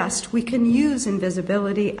suggest we can use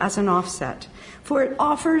invisibility as an offset, for it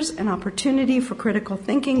offers an opportunity for critical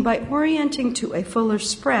thinking by orienting to a fuller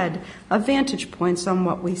spread of vantage points on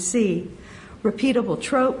what we see. Repeatable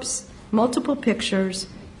tropes, multiple pictures,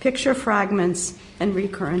 picture fragments, and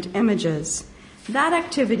recurrent images. That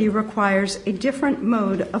activity requires a different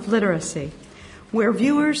mode of literacy, where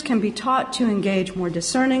viewers can be taught to engage more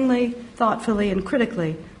discerningly, thoughtfully, and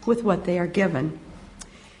critically with what they are given.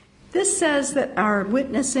 This says that our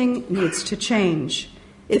witnessing needs to change.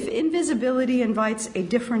 If invisibility invites a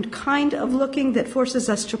different kind of looking that forces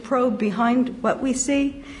us to probe behind what we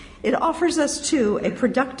see, it offers us, too, a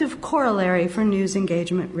productive corollary for news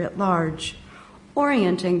engagement writ large,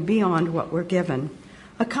 orienting beyond what we're given,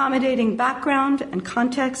 accommodating background and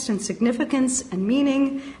context and significance and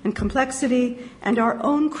meaning and complexity and our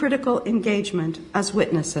own critical engagement as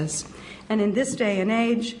witnesses. And in this day and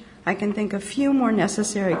age, I can think of few more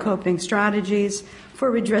necessary coping strategies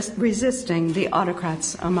for resisting the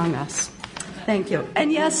autocrats among us. Thank you.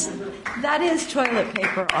 And yes, that is toilet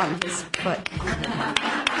paper on his foot.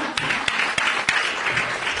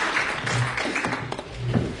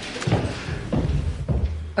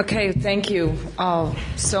 Okay, thank you all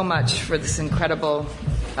so much for this incredible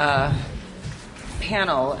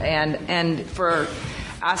panel and for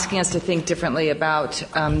asking us to think differently about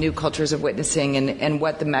new cultures of witnessing and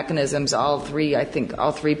what the mechanisms, all three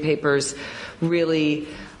papers really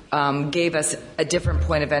gave us a different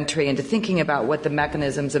point of entry into thinking about what the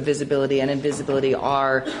mechanisms of visibility and invisibility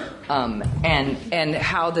are and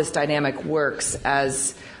how this dynamic works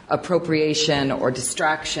as appropriation or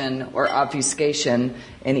distraction or obfuscation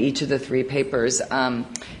in each of the three papers.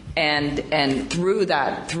 And through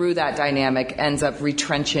that dynamic ends up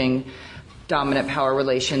retrenching dominant power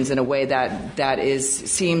relations in a way that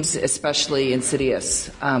seems especially insidious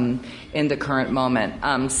in the current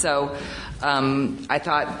moment. So I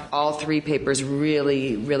thought all three papers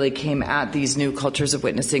really came at these new cultures of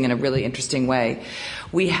witnessing in a really interesting way.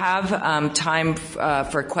 We have time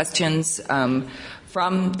for questions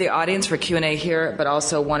from the audience for Q&A here, but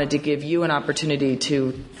also wanted to give you an opportunity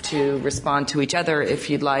to respond to each other if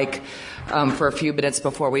you'd like for a few minutes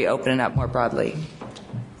before we open it up more broadly.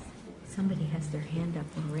 Somebody has their hand up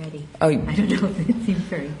already. Oh, I don't know if it seems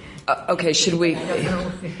very... okay, should we... I don't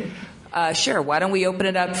know if sure, why don't we open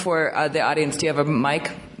it up for the audience? Do you have a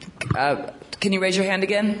mic? Can you raise your hand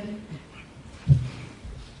again?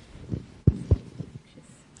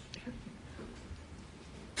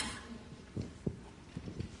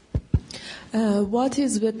 What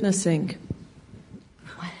is witnessing?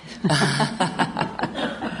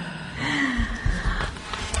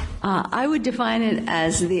 I would define it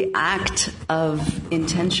as the act of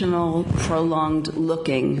intentional, prolonged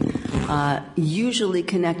looking, usually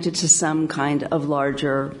connected to some kind of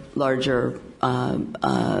larger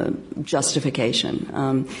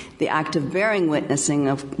justification. The act of bearing witness,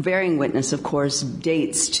 of course,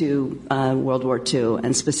 dates to World War II,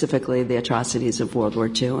 and specifically the atrocities of World War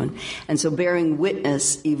II. And so bearing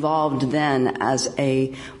witness evolved then as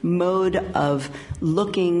a mode of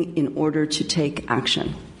looking in order to take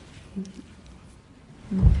action.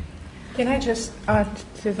 Can I just add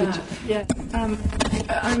to that? Yeah.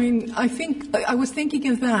 I mean, I think I was thinking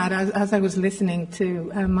of that as I was listening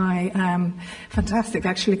to my fantastic,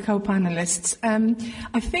 actually, co-panelists.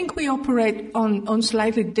 I think we operate on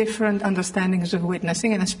slightly different understandings of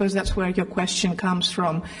witnessing, and I suppose that's where your question comes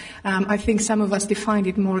from. I think some of us defined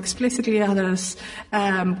it more explicitly, others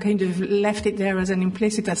kind of left it there as an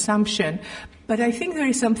implicit assumption. But I think there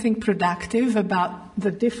is something productive about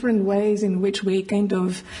the different ways in which we kind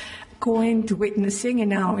of go into witnessing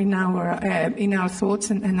in our thoughts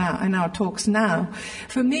and our talks now.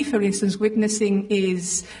 For me, for instance, witnessing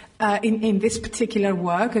is in this particular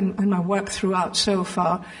work and my work throughout so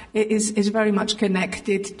far is very much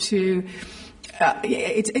connected to.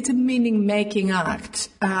 It's a meaning-making act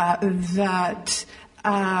that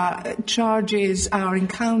charges our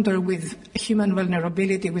encounter with human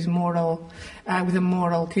vulnerability with a moral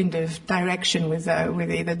kind of direction, with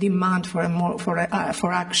a demand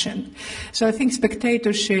for action. So I think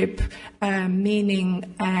spectatorship,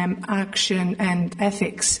 meaning, action, and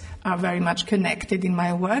ethics are very much connected in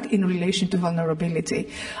my work in relation to vulnerability.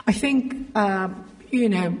 I think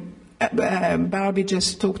Barbie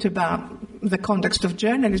just talked about the context of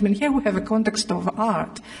journalism, and here we have a context of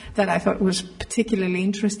art that I thought was particularly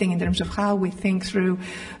interesting in terms of how we think through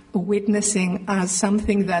witnessing as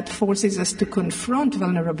something that forces us to confront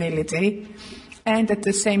vulnerability and at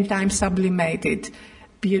the same time sublimate it,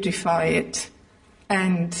 beautify it,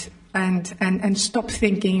 and stop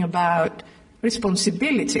thinking about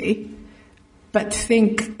responsibility, but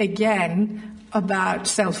think again about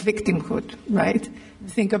self-victimhood, right?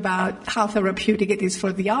 Think about how therapeutic it is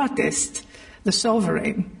for the artist, the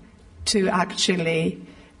sovereign, to actually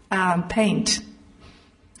paint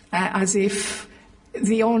as if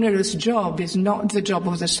the onerous job is not the job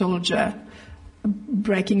of the soldier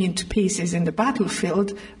breaking into pieces in the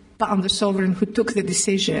battlefield, but on the sovereign who took the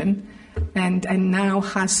decision and now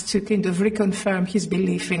has to kind of reconfirm his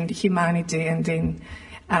belief in humanity and in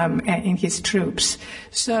his troops.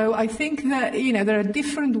 So I think that, there are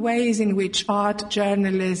different ways in which art,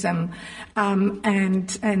 journalism, and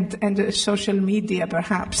social media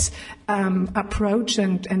perhaps approach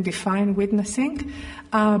and define witnessing.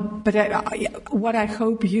 But what I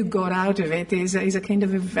hope you got out of it is a kind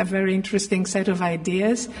of a very interesting set of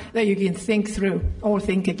ideas that you can think through or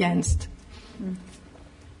think against.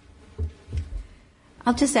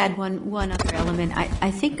 I'll just add one other element. I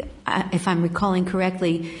think, if I'm recalling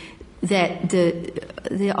correctly, that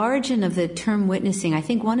the origin of the term witnessing, I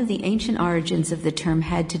think one of the ancient origins of the term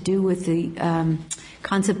had to do with the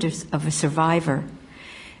concept of a survivor,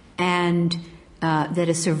 and that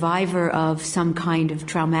a survivor of some kind of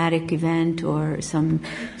traumatic event or some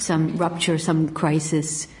rupture, some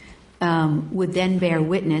crisis, would then bear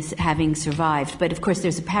witness having survived. But of course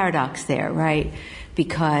there's a paradox there, right?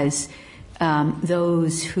 Because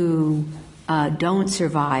those who don't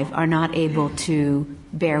survive are not able to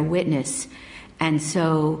bear witness. And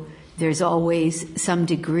so there's always some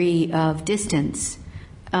degree of distance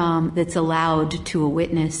that's allowed to a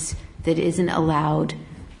witness that isn't allowed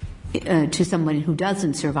to someone who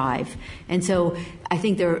doesn't survive. And so I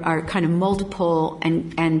think there are kind of multiple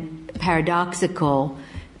and paradoxical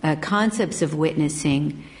concepts of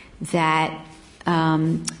witnessing that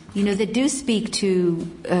that do speak to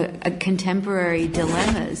contemporary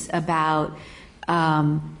dilemmas about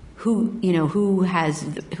who has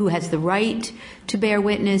the right to bear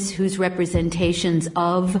witness, whose representations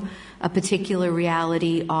of a particular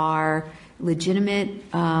reality are legitimate,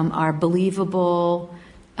 are believable,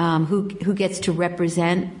 who gets to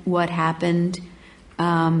represent what happened.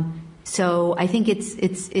 So I think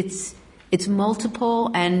it's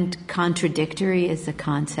multiple and contradictory as a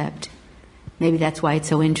concept. Maybe that's why it's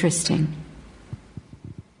so interesting.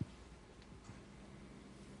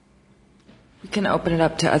 We can open it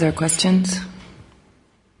up to other questions.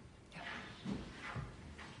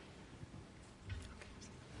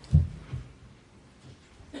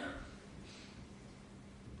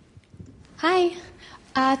 Hi.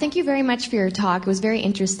 Thank you very much for your talk. It was very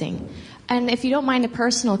interesting. And if you don't mind a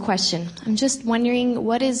personal question, I'm just wondering,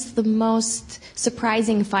 what is the most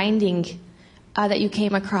surprising finding that you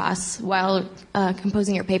came across while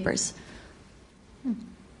composing your papers? What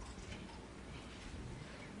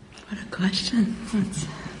a question.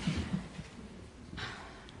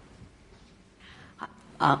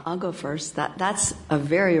 I'll go first. That's a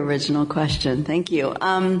very original question. Thank you.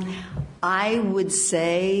 I would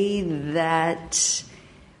say that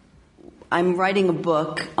I'm writing a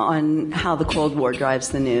book on how the Cold War drives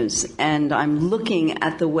the news, and I'm looking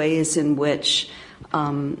at the ways in which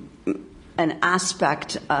an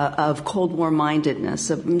aspect of Cold War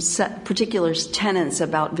mindedness, of particular tenets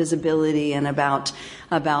about visibility and about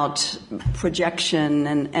projection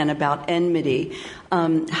and about enmity,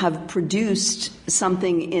 have produced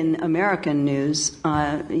something in American news,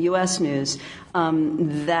 U.S. news,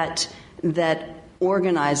 that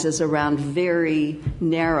organizes around very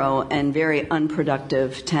narrow and very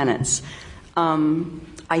unproductive tenets.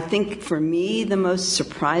 I think for me the most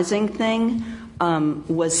surprising thing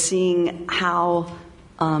was seeing how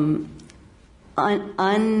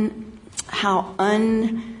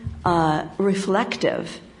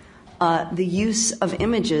unreflective the use of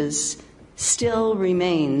images still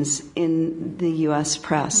remains in the U.S.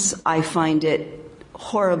 press. I find it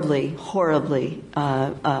horribly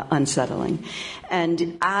unsettling.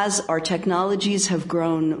 And as our technologies have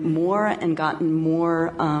grown more and gotten more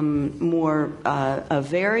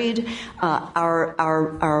varied,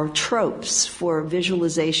 our tropes for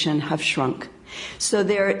visualization have shrunk. So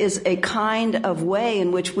there is a kind of way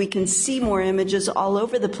in which we can see more images all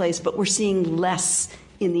over the place, but we're seeing less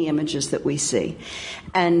in the images that we see.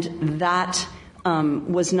 And that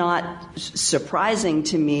was not surprising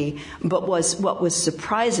to me, but what was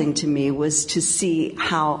surprising to me was to see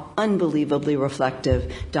how unbelievably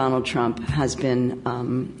reflective Donald Trump has been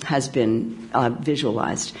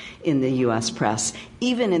visualized in the U.S. press,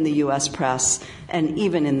 even in the U.S. press, and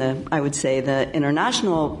even in I would say, the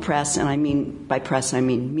international press. And I mean by press, I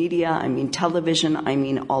mean media, I mean television, I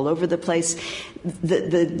mean all over the place.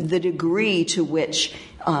 The degree to which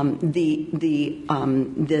the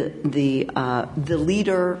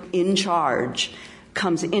leader in charge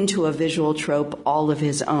comes into a visual trope all of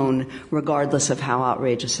his own, regardless of how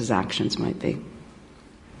outrageous his actions might be.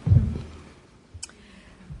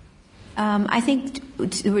 I think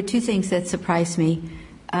there were two things that surprised me.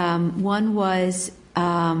 One was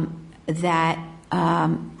that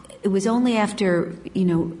it was only after,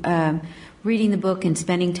 reading the book and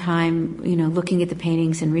spending time, looking at the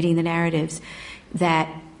paintings and reading the narratives that,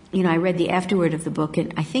 I read the afterword of the book,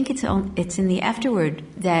 and I think it's in the afterword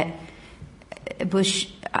that Bush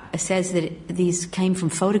says that these came from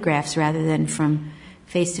photographs rather than from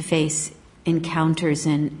face-to-face encounters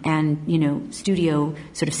and studio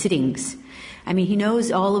sort of sittings. I mean, he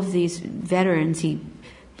knows all of these veterans. He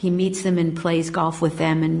meets them and plays golf with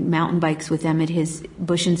them and mountain bikes with them at his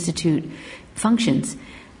Bush Institute functions.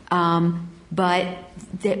 But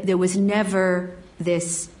there was never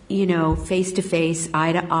this, face-to-face,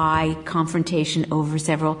 eye-to-eye confrontation over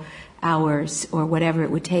several hours or whatever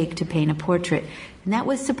it would take to paint a portrait. And that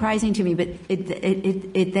was surprising to me, but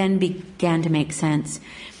it then began to make sense.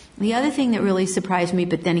 The other thing that really surprised me,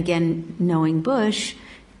 but then again, knowing Bush,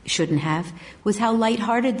 shouldn't have, was how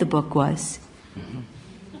lighthearted the book was.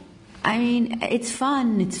 I mean, it's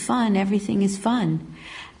fun, everything is fun.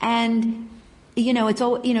 And, it's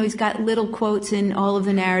all, he's got little quotes in all of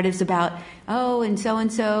the narratives about, and so,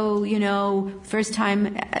 first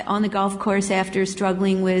time on the golf course after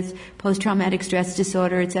struggling with post-traumatic stress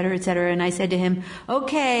disorder, et cetera, et cetera. And I said to him,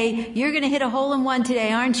 okay, you're going to hit a hole-in-one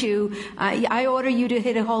today, aren't you? I order you to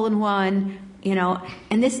hit a hole-in-one,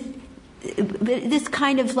 and this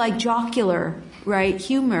kind of like jocular, right,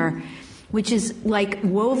 humor, which is like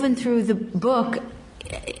woven through the book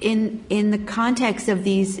in the context of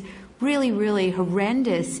these really, really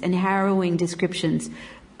horrendous and harrowing descriptions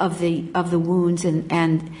the wounds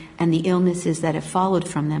and the illnesses that have followed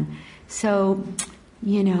from them. So,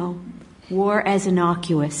 war as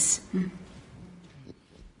innocuous.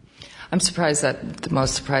 I'm surprised that the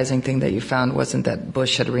most surprising thing that you found wasn't that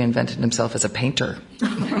Bush had reinvented himself as a painter.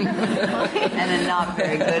 And a not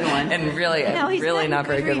very good one. And really not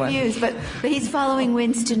very good reviews, one. But he's following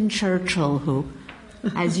Winston Churchill, who,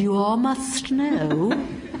 as you all must know,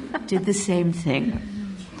 did the same thing.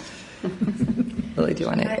 Lily, do you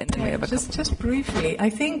want to? Just briefly, I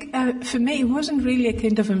think for me it wasn't really a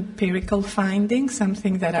kind of empirical finding,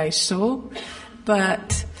 something that I saw,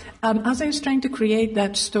 but as I was trying to create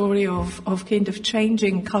that story of kind of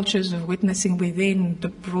changing cultures of witnessing within the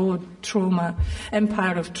broad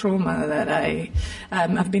empire of trauma that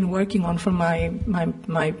I've been working on for my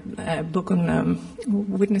book on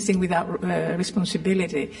witnessing without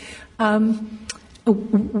responsibility.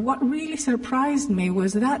 What really surprised me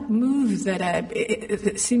was that move that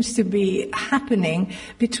it seems to be happening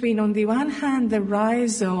between, on the one hand, the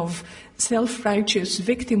rise of self-righteous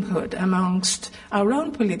victimhood amongst our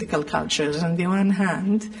own political cultures, on the one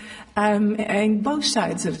hand, in both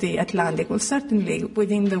sides of the Atlantic. Well, certainly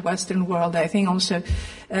within the Western world, I think also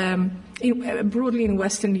broadly in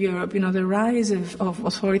Western Europe, the rise of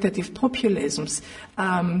authoritative populisms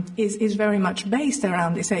is very much based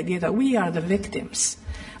around this idea that we are the victims,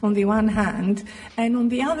 on the one hand, and on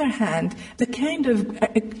the other hand, the kind of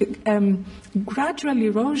gradual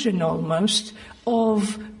erosion almost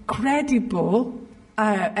of credible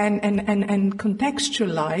and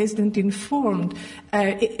contextualized and informed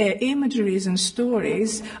imageries and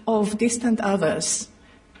stories of distant others,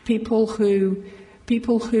 people who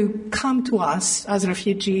come to us as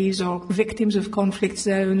refugees or victims of conflict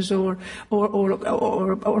zones or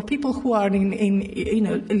people who are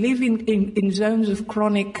living in zones of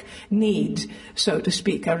chronic need, so to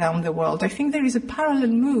speak, around the world. I think there is a parallel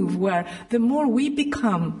move where the more we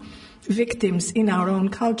become victims in our own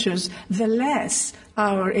cultures, the less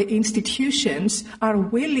our institutions are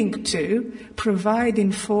willing to provide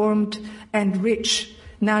informed and rich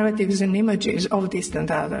narratives and images of distant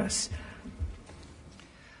others.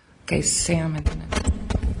 Okay, Sam, and then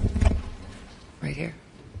right here.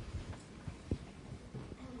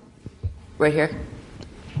 Right here.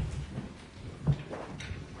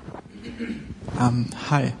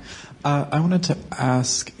 Hi. I wanted to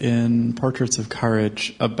ask in Portraits of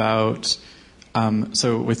Courage about,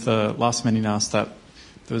 so with the Las Meninas, that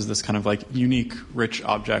there was this kind of like unique, rich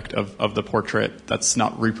object of the portrait that's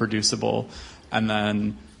not reproducible. And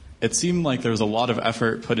then it seemed like there was a lot of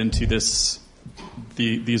effort put into these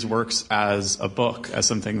works as a book, as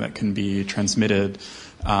something that can be transmitted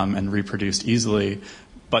and reproduced easily,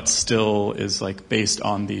 but still is like based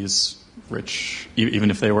on these rich, even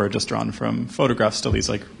if they were just drawn from photographs, still these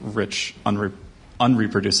like rich,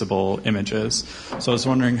 unreproducible images. So I was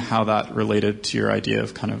wondering how that related to your idea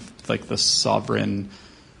of kind of like the sovereign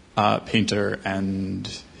painter and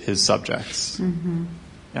his subjects. Mm-hmm.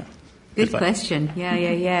 Yeah. Good question.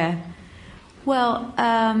 Yeah. Well,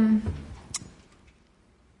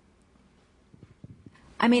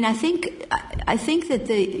 I mean, I think that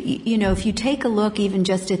if you take a look even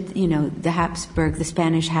just at, the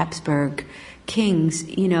Spanish Habsburg kings,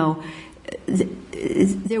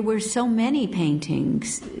 there were so many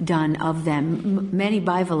paintings done of them, many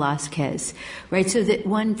by Velázquez, right? So that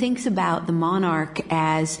one thinks about the monarch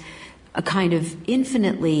as a kind of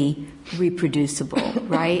infinitely reproducible,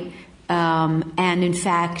 right? And in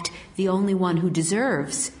fact, the only one who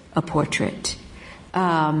deserves a portrait.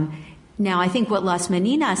 Now, I think what Las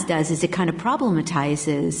Meninas does is it kind of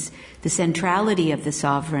problematizes the centrality of the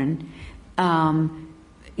sovereign,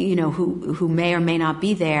 who may or may not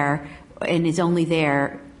be there and is only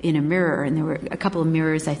there in a mirror. And there were a couple of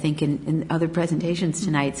mirrors, I think, in other presentations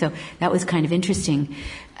tonight. So that was kind of interesting.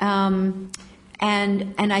 So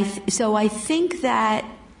I think that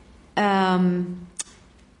I'm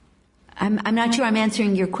not sure I'm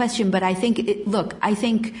answering your question, but I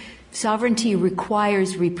think sovereignty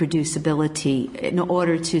requires reproducibility in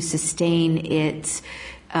order to sustain its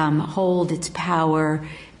hold, its power,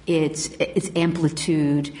 its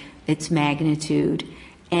amplitude, its magnitude.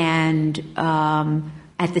 And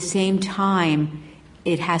at the same time,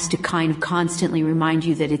 it has to kind of constantly remind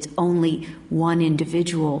you that it's only one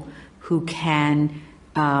individual who can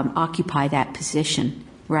occupy that position,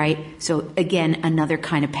 right? So again, another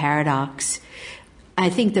kind of paradox. I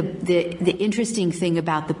think the interesting thing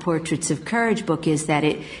about the Portraits of Courage book is that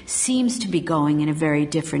it seems to be going in a very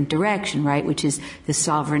different direction, right? Which is the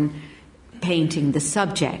sovereign painting the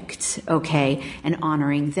subjects, okay, and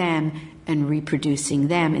honoring them, and reproducing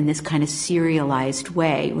them in this kind of serialized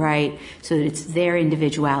way, right? So that it's their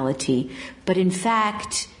individuality. But in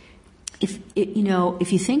fact, if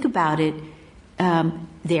you think about it,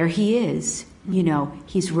 there he is.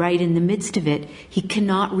 He's right in the midst of it. He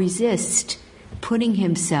cannot resist putting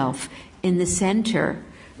himself in the center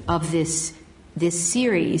of this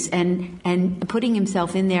series and putting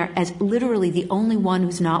himself in there as literally the only one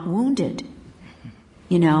who's not wounded.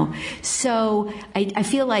 So I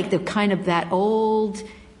feel like the kind of that old,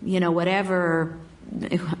 whatever,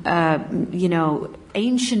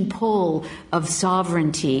 ancient pull of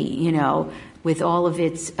sovereignty, with all of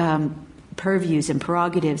its purviews and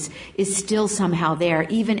prerogatives is still somehow there,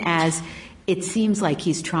 even as it seems like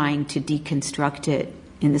he's trying to deconstruct it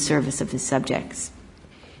in the service of his subjects.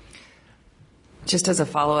 Just as a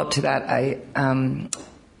follow-up to that,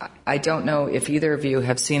 I don't know if either of you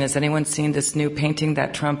have seen, has anyone seen this new painting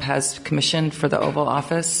that Trump has commissioned for the Oval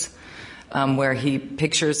Office, where he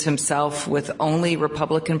pictures himself with only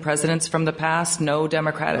Republican presidents from the past, no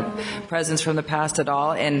Democratic presidents from the past at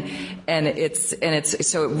all, and it's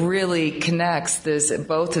so it really connects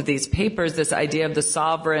both of these papers, this idea of the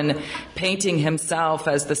sovereign painting himself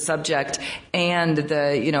as the subject, and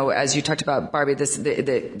as you talked about, Barbie,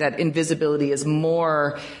 that invisibility is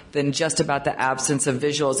more than just about the absence of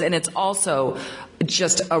visuals, and it's also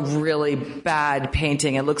just a really bad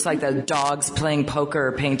painting. It looks like the dogs playing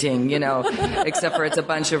poker painting, except for it's a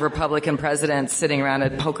bunch of Republican presidents sitting around a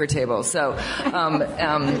poker table. So,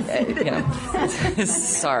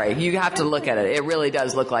 sorry, you have to look at it. It really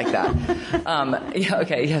does look like that.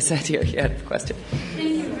 Okay, yes, Adir, you had a question.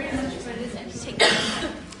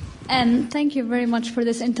 Thank you very much for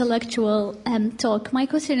this intellectual talk. My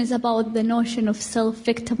question is about the notion of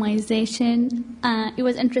self-victimization. It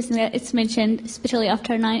was interesting that it's mentioned, especially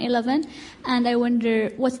after 9/11, and I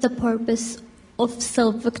wonder what's the purpose of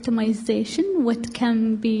self-victimization? What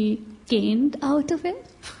can be gained out of it?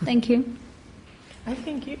 Thank you. I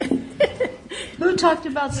think you... Who talked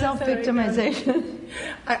about self-victimization?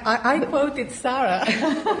 I quoted Sarah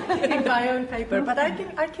in my own paper, but I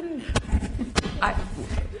can...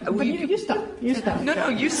 But you start. You start. No,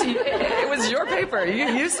 you see, it was your paper.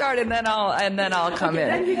 You start, and then I'll come in.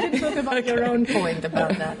 Then you can talk about your own point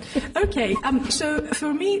about that. Okay. So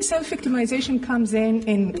for me, self-victimization comes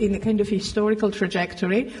in a kind of historical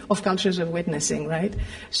trajectory of cultures of witnessing, right?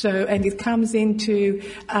 So, and it comes into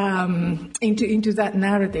that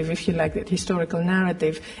narrative, if you like, that historical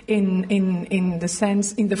narrative, in the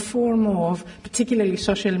sense, in the form of particularly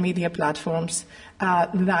social media platforms.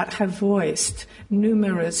 That have voiced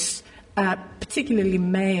numerous, particularly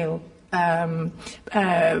male,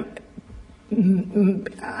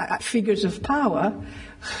 figures of power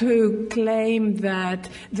who claim that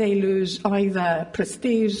they lose either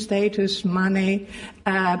prestige, status, money,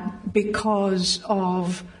 because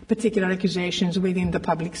of particular accusations within the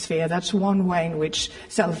public sphere. That's one way in which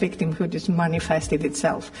self-victimhood has manifested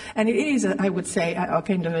itself. And it is, I would say, a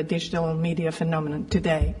kind of a digital media phenomenon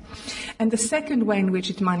today. And the second way in which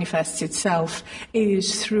it manifests itself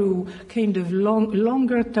is through kind of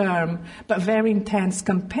longer term but very intense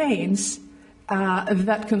campaigns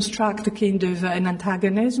that construct a kind of an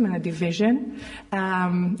antagonism and a division,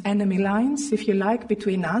 enemy lines, if you like,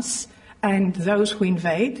 between us and those who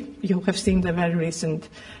invade. You have seen the very recent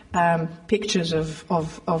pictures of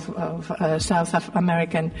South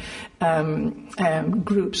American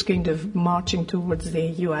groups kind of marching towards the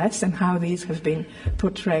U.S. and how these have been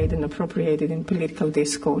portrayed and appropriated in political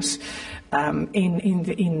discourse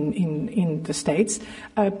in the States.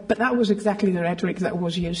 But that was exactly the rhetoric that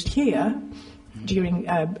was used here during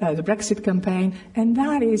the Brexit campaign, and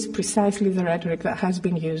that is precisely the rhetoric that has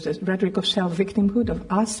been used as rhetoric of self-victimhood, of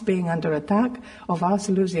us being under attack, of us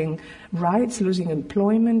losing rights, losing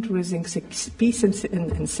employment, losing peace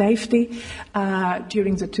and safety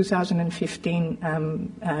during the 2015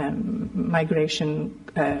 migration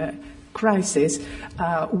crisis,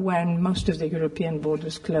 when most of the European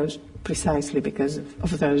borders closed precisely because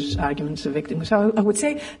of those arguments of victimhood. So I would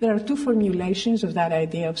say there are two formulations of that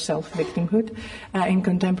idea of self-victimhood in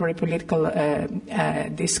contemporary political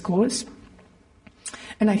discourse.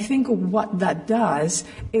 And I think what that does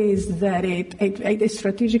is that it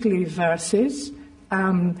strategically reverses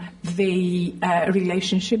the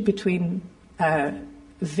relationship between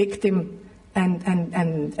victim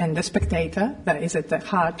and the spectator that is at the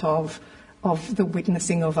heart of the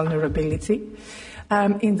witnessing of vulnerability,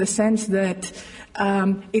 in the sense that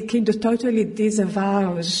it kind of totally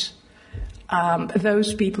disavows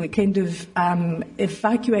those people. It kind of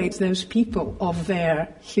evacuates those people of their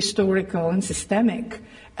historical and systemic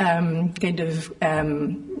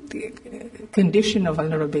condition of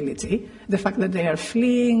vulnerability, the fact that they are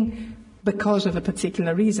fleeing because of a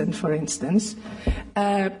particular reason, for instance,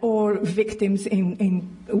 or victims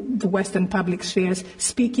in the Western public spheres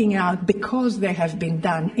speaking out because they have been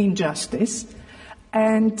done injustice,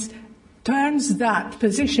 and turns that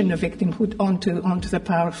position of victimhood onto the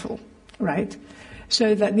powerful, right?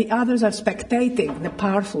 So that the others are spectating the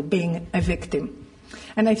powerful being a victim.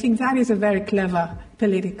 And I think that is a very clever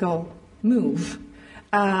political move.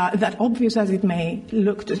 That, obvious as it may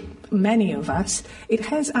look to many of us, it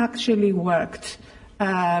has actually worked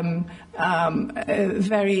very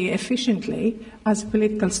efficiently as a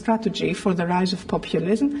political strategy for the rise of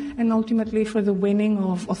populism and ultimately for the winning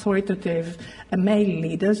of authoritative male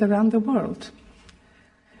leaders around the world.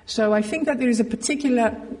 So I think that there is a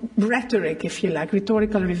particular rhetoric, if you like,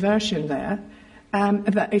 rhetorical reversion there,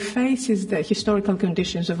 that effaces the historical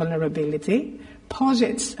conditions of vulnerability,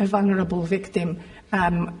 posits a vulnerable victim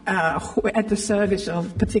at the service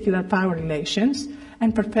of particular power relations,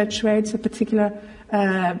 and perpetuates a particular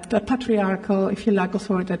patriarchal, if you like,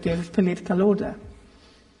 authoritative political order.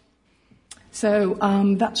 So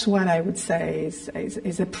that's what I would say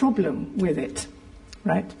is a problem with it,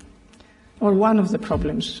 right? Or one of the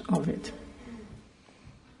problems of it.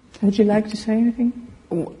 Would you like to say anything?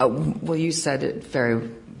 Well, you said it very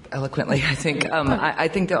eloquently. I think. I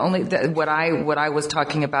think what I was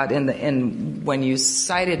talking about in when you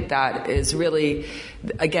cited that is really,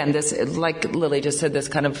 again, this, like Lily just said, this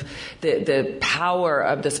kind of the power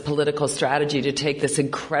of this political strategy to take this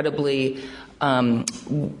incredibly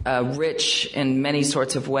rich in many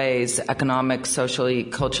sorts of ways, economic, socially,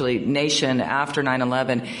 culturally, nation after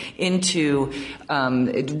 9/11 into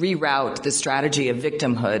reroute the strategy of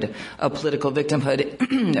victimhood, of political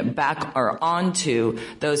victimhood, back or onto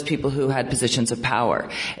those people who had positions of power.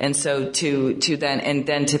 And so to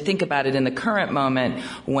then to think about it in the current moment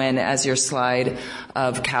when, as your slide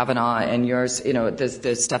of Kavanaugh and yours,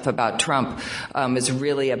 the stuff about Trump is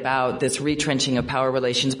really about this retrenching of power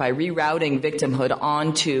relations by rerouting victimhood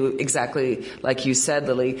onto, exactly like you said,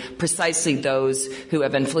 Lily, precisely those who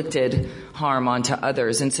have inflicted harm onto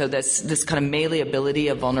others. And so this kind of malleability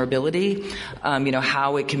of vulnerability,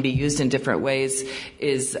 how it can be used in different ways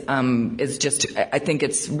is just, I think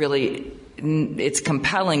it's really, it's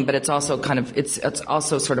compelling, but it's also it's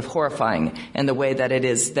also sort of horrifying in the way that it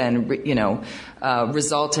is then,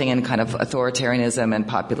 resulting in kind of authoritarianism and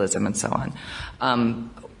populism and so on.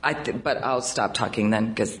 But I'll stop talking then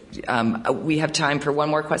because we have time for one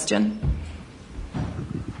more question.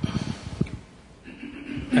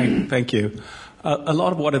 Thank you. A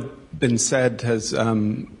lot of what has been said has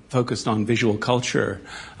focused on visual culture,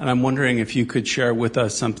 and I'm wondering if you could share with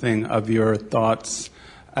us something of your thoughts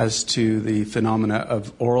as to the phenomena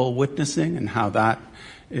of oral witnessing and how that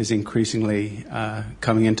is increasingly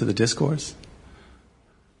coming into the discourse.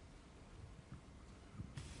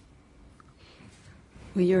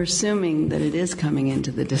 Well, you're assuming that it is coming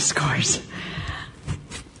into the discourse.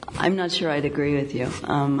 I'm not sure I'd agree with you.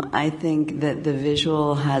 I think that the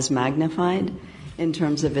visual has magnified in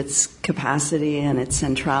terms of its capacity and its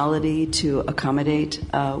centrality to accommodate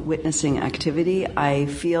witnessing activity. I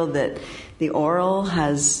feel that the oral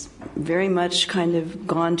has very much kind of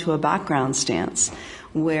gone to a background stance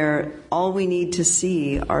where all we need to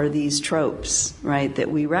see are these tropes, right,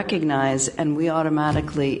 that we recognize and we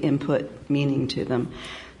automatically input meaning to them.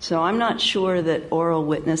 So I'm not sure that oral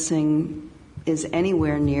witnessing is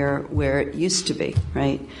anywhere near where it used to be,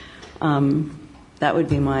 right? That would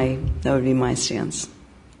be my stance.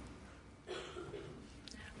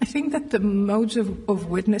 I think that the modes of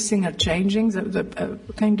witnessing are changing. The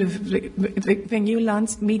new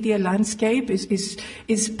media landscape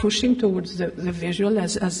is pushing towards the visual,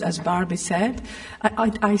 as Barbie said.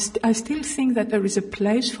 I still think that there is a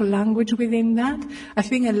place for language within that. I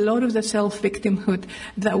think a lot of the self-victimhood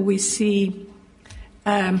that we see,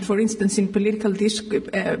 for instance, in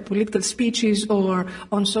political speeches or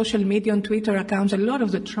on social media, on Twitter accounts, a lot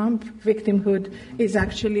of the Trump victimhood is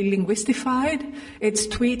actually linguistified. It's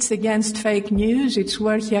tweets against fake news. It's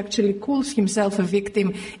where he actually calls himself a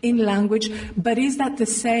victim in language. But is that the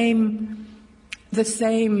same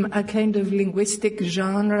kind of linguistic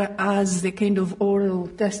genre as the kind of oral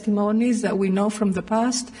testimonies that we know from the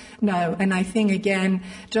past? No. And I think, again,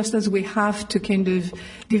 just as we have to kind of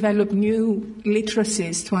develop new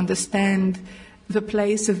literacies to understand the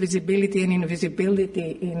place of visibility and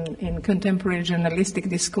invisibility in contemporary journalistic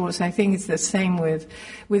discourse, I think it's the same with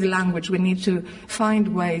language. We need to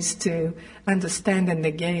find ways to understand and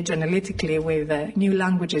engage analytically with new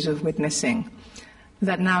languages of witnessing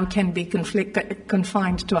that now can be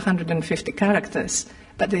confined to 150 characters,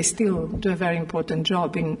 but they still do a very important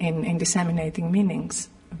job in disseminating meanings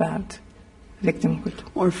about victimhood.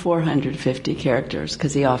 Or 450 characters,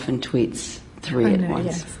 because he often tweets 3 at once.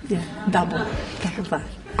 Yes, yeah, double that.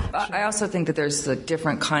 I also think that there's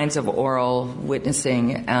different kinds of oral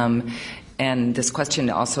witnessing, and this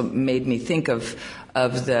question also made me think of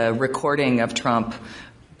the recording of Trump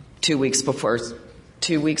 2 weeks before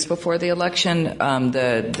the election,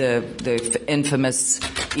 the infamous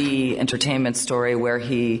Entertainment story where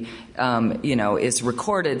he, is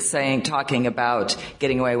recorded talking about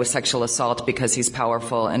getting away with sexual assault because he's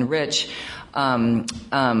powerful and rich.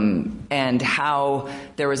 And how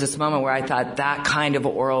there was this moment where I thought that kind of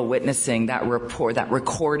oral witnessing, that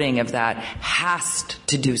recording of that has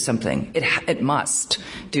to do something. It must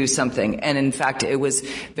do something. And in fact, it was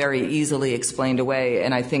very easily explained away.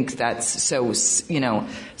 And I think that's so,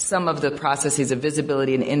 some of the processes of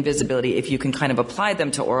visibility and invisibility, if you can kind of apply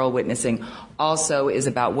them to oral witnessing, also is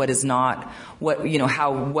about what is not, what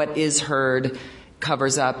is heard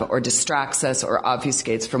covers up or distracts us or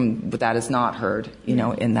obfuscates from what that is not heard,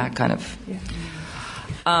 in that kind of... Yeah.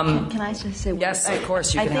 Can I just say... Yes, of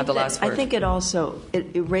course, you can have the last word. I think it also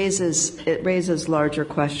it raises larger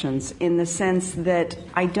questions in the sense that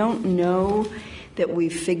I don't know that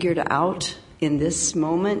we've figured out in this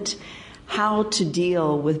moment how to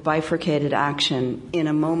deal with bifurcated action in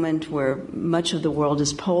a moment where much of the world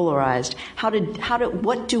is polarized.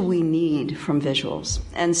 What do we need from visuals?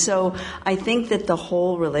 And so I think that the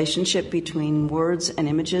whole relationship between words and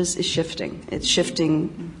images is shifting. It's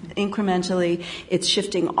shifting incrementally. It's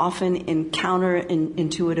shifting often in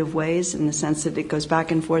counterintuitive ways in the sense that it goes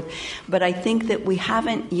back and forth. But I think that we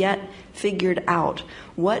haven't yet figured out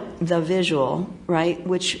what the visual, right,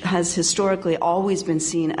 which has historically always been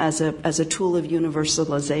seen as a tool of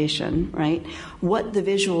universalization, right, what the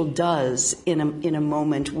visual does in a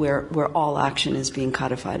moment where all action is being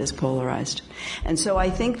codified as polarized. And so I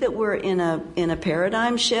think that we're in a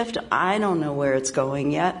paradigm shift. I don't know where it's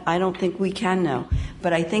going yet. I don't think we can know.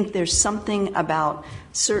 But I think there's something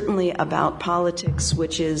certainly about politics,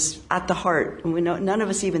 which is at the heart. We know none of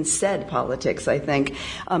us even said politics, I think,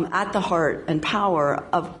 at the heart and power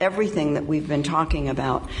of everything that we've been talking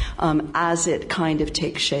about as it kind of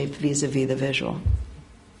takes shape vis-a-vis the visual.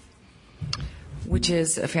 Which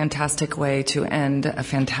is a fantastic way to end a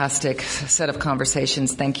fantastic set of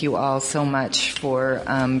conversations. Thank you all so much for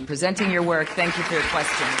presenting your work. Thank you for your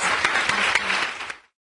questions.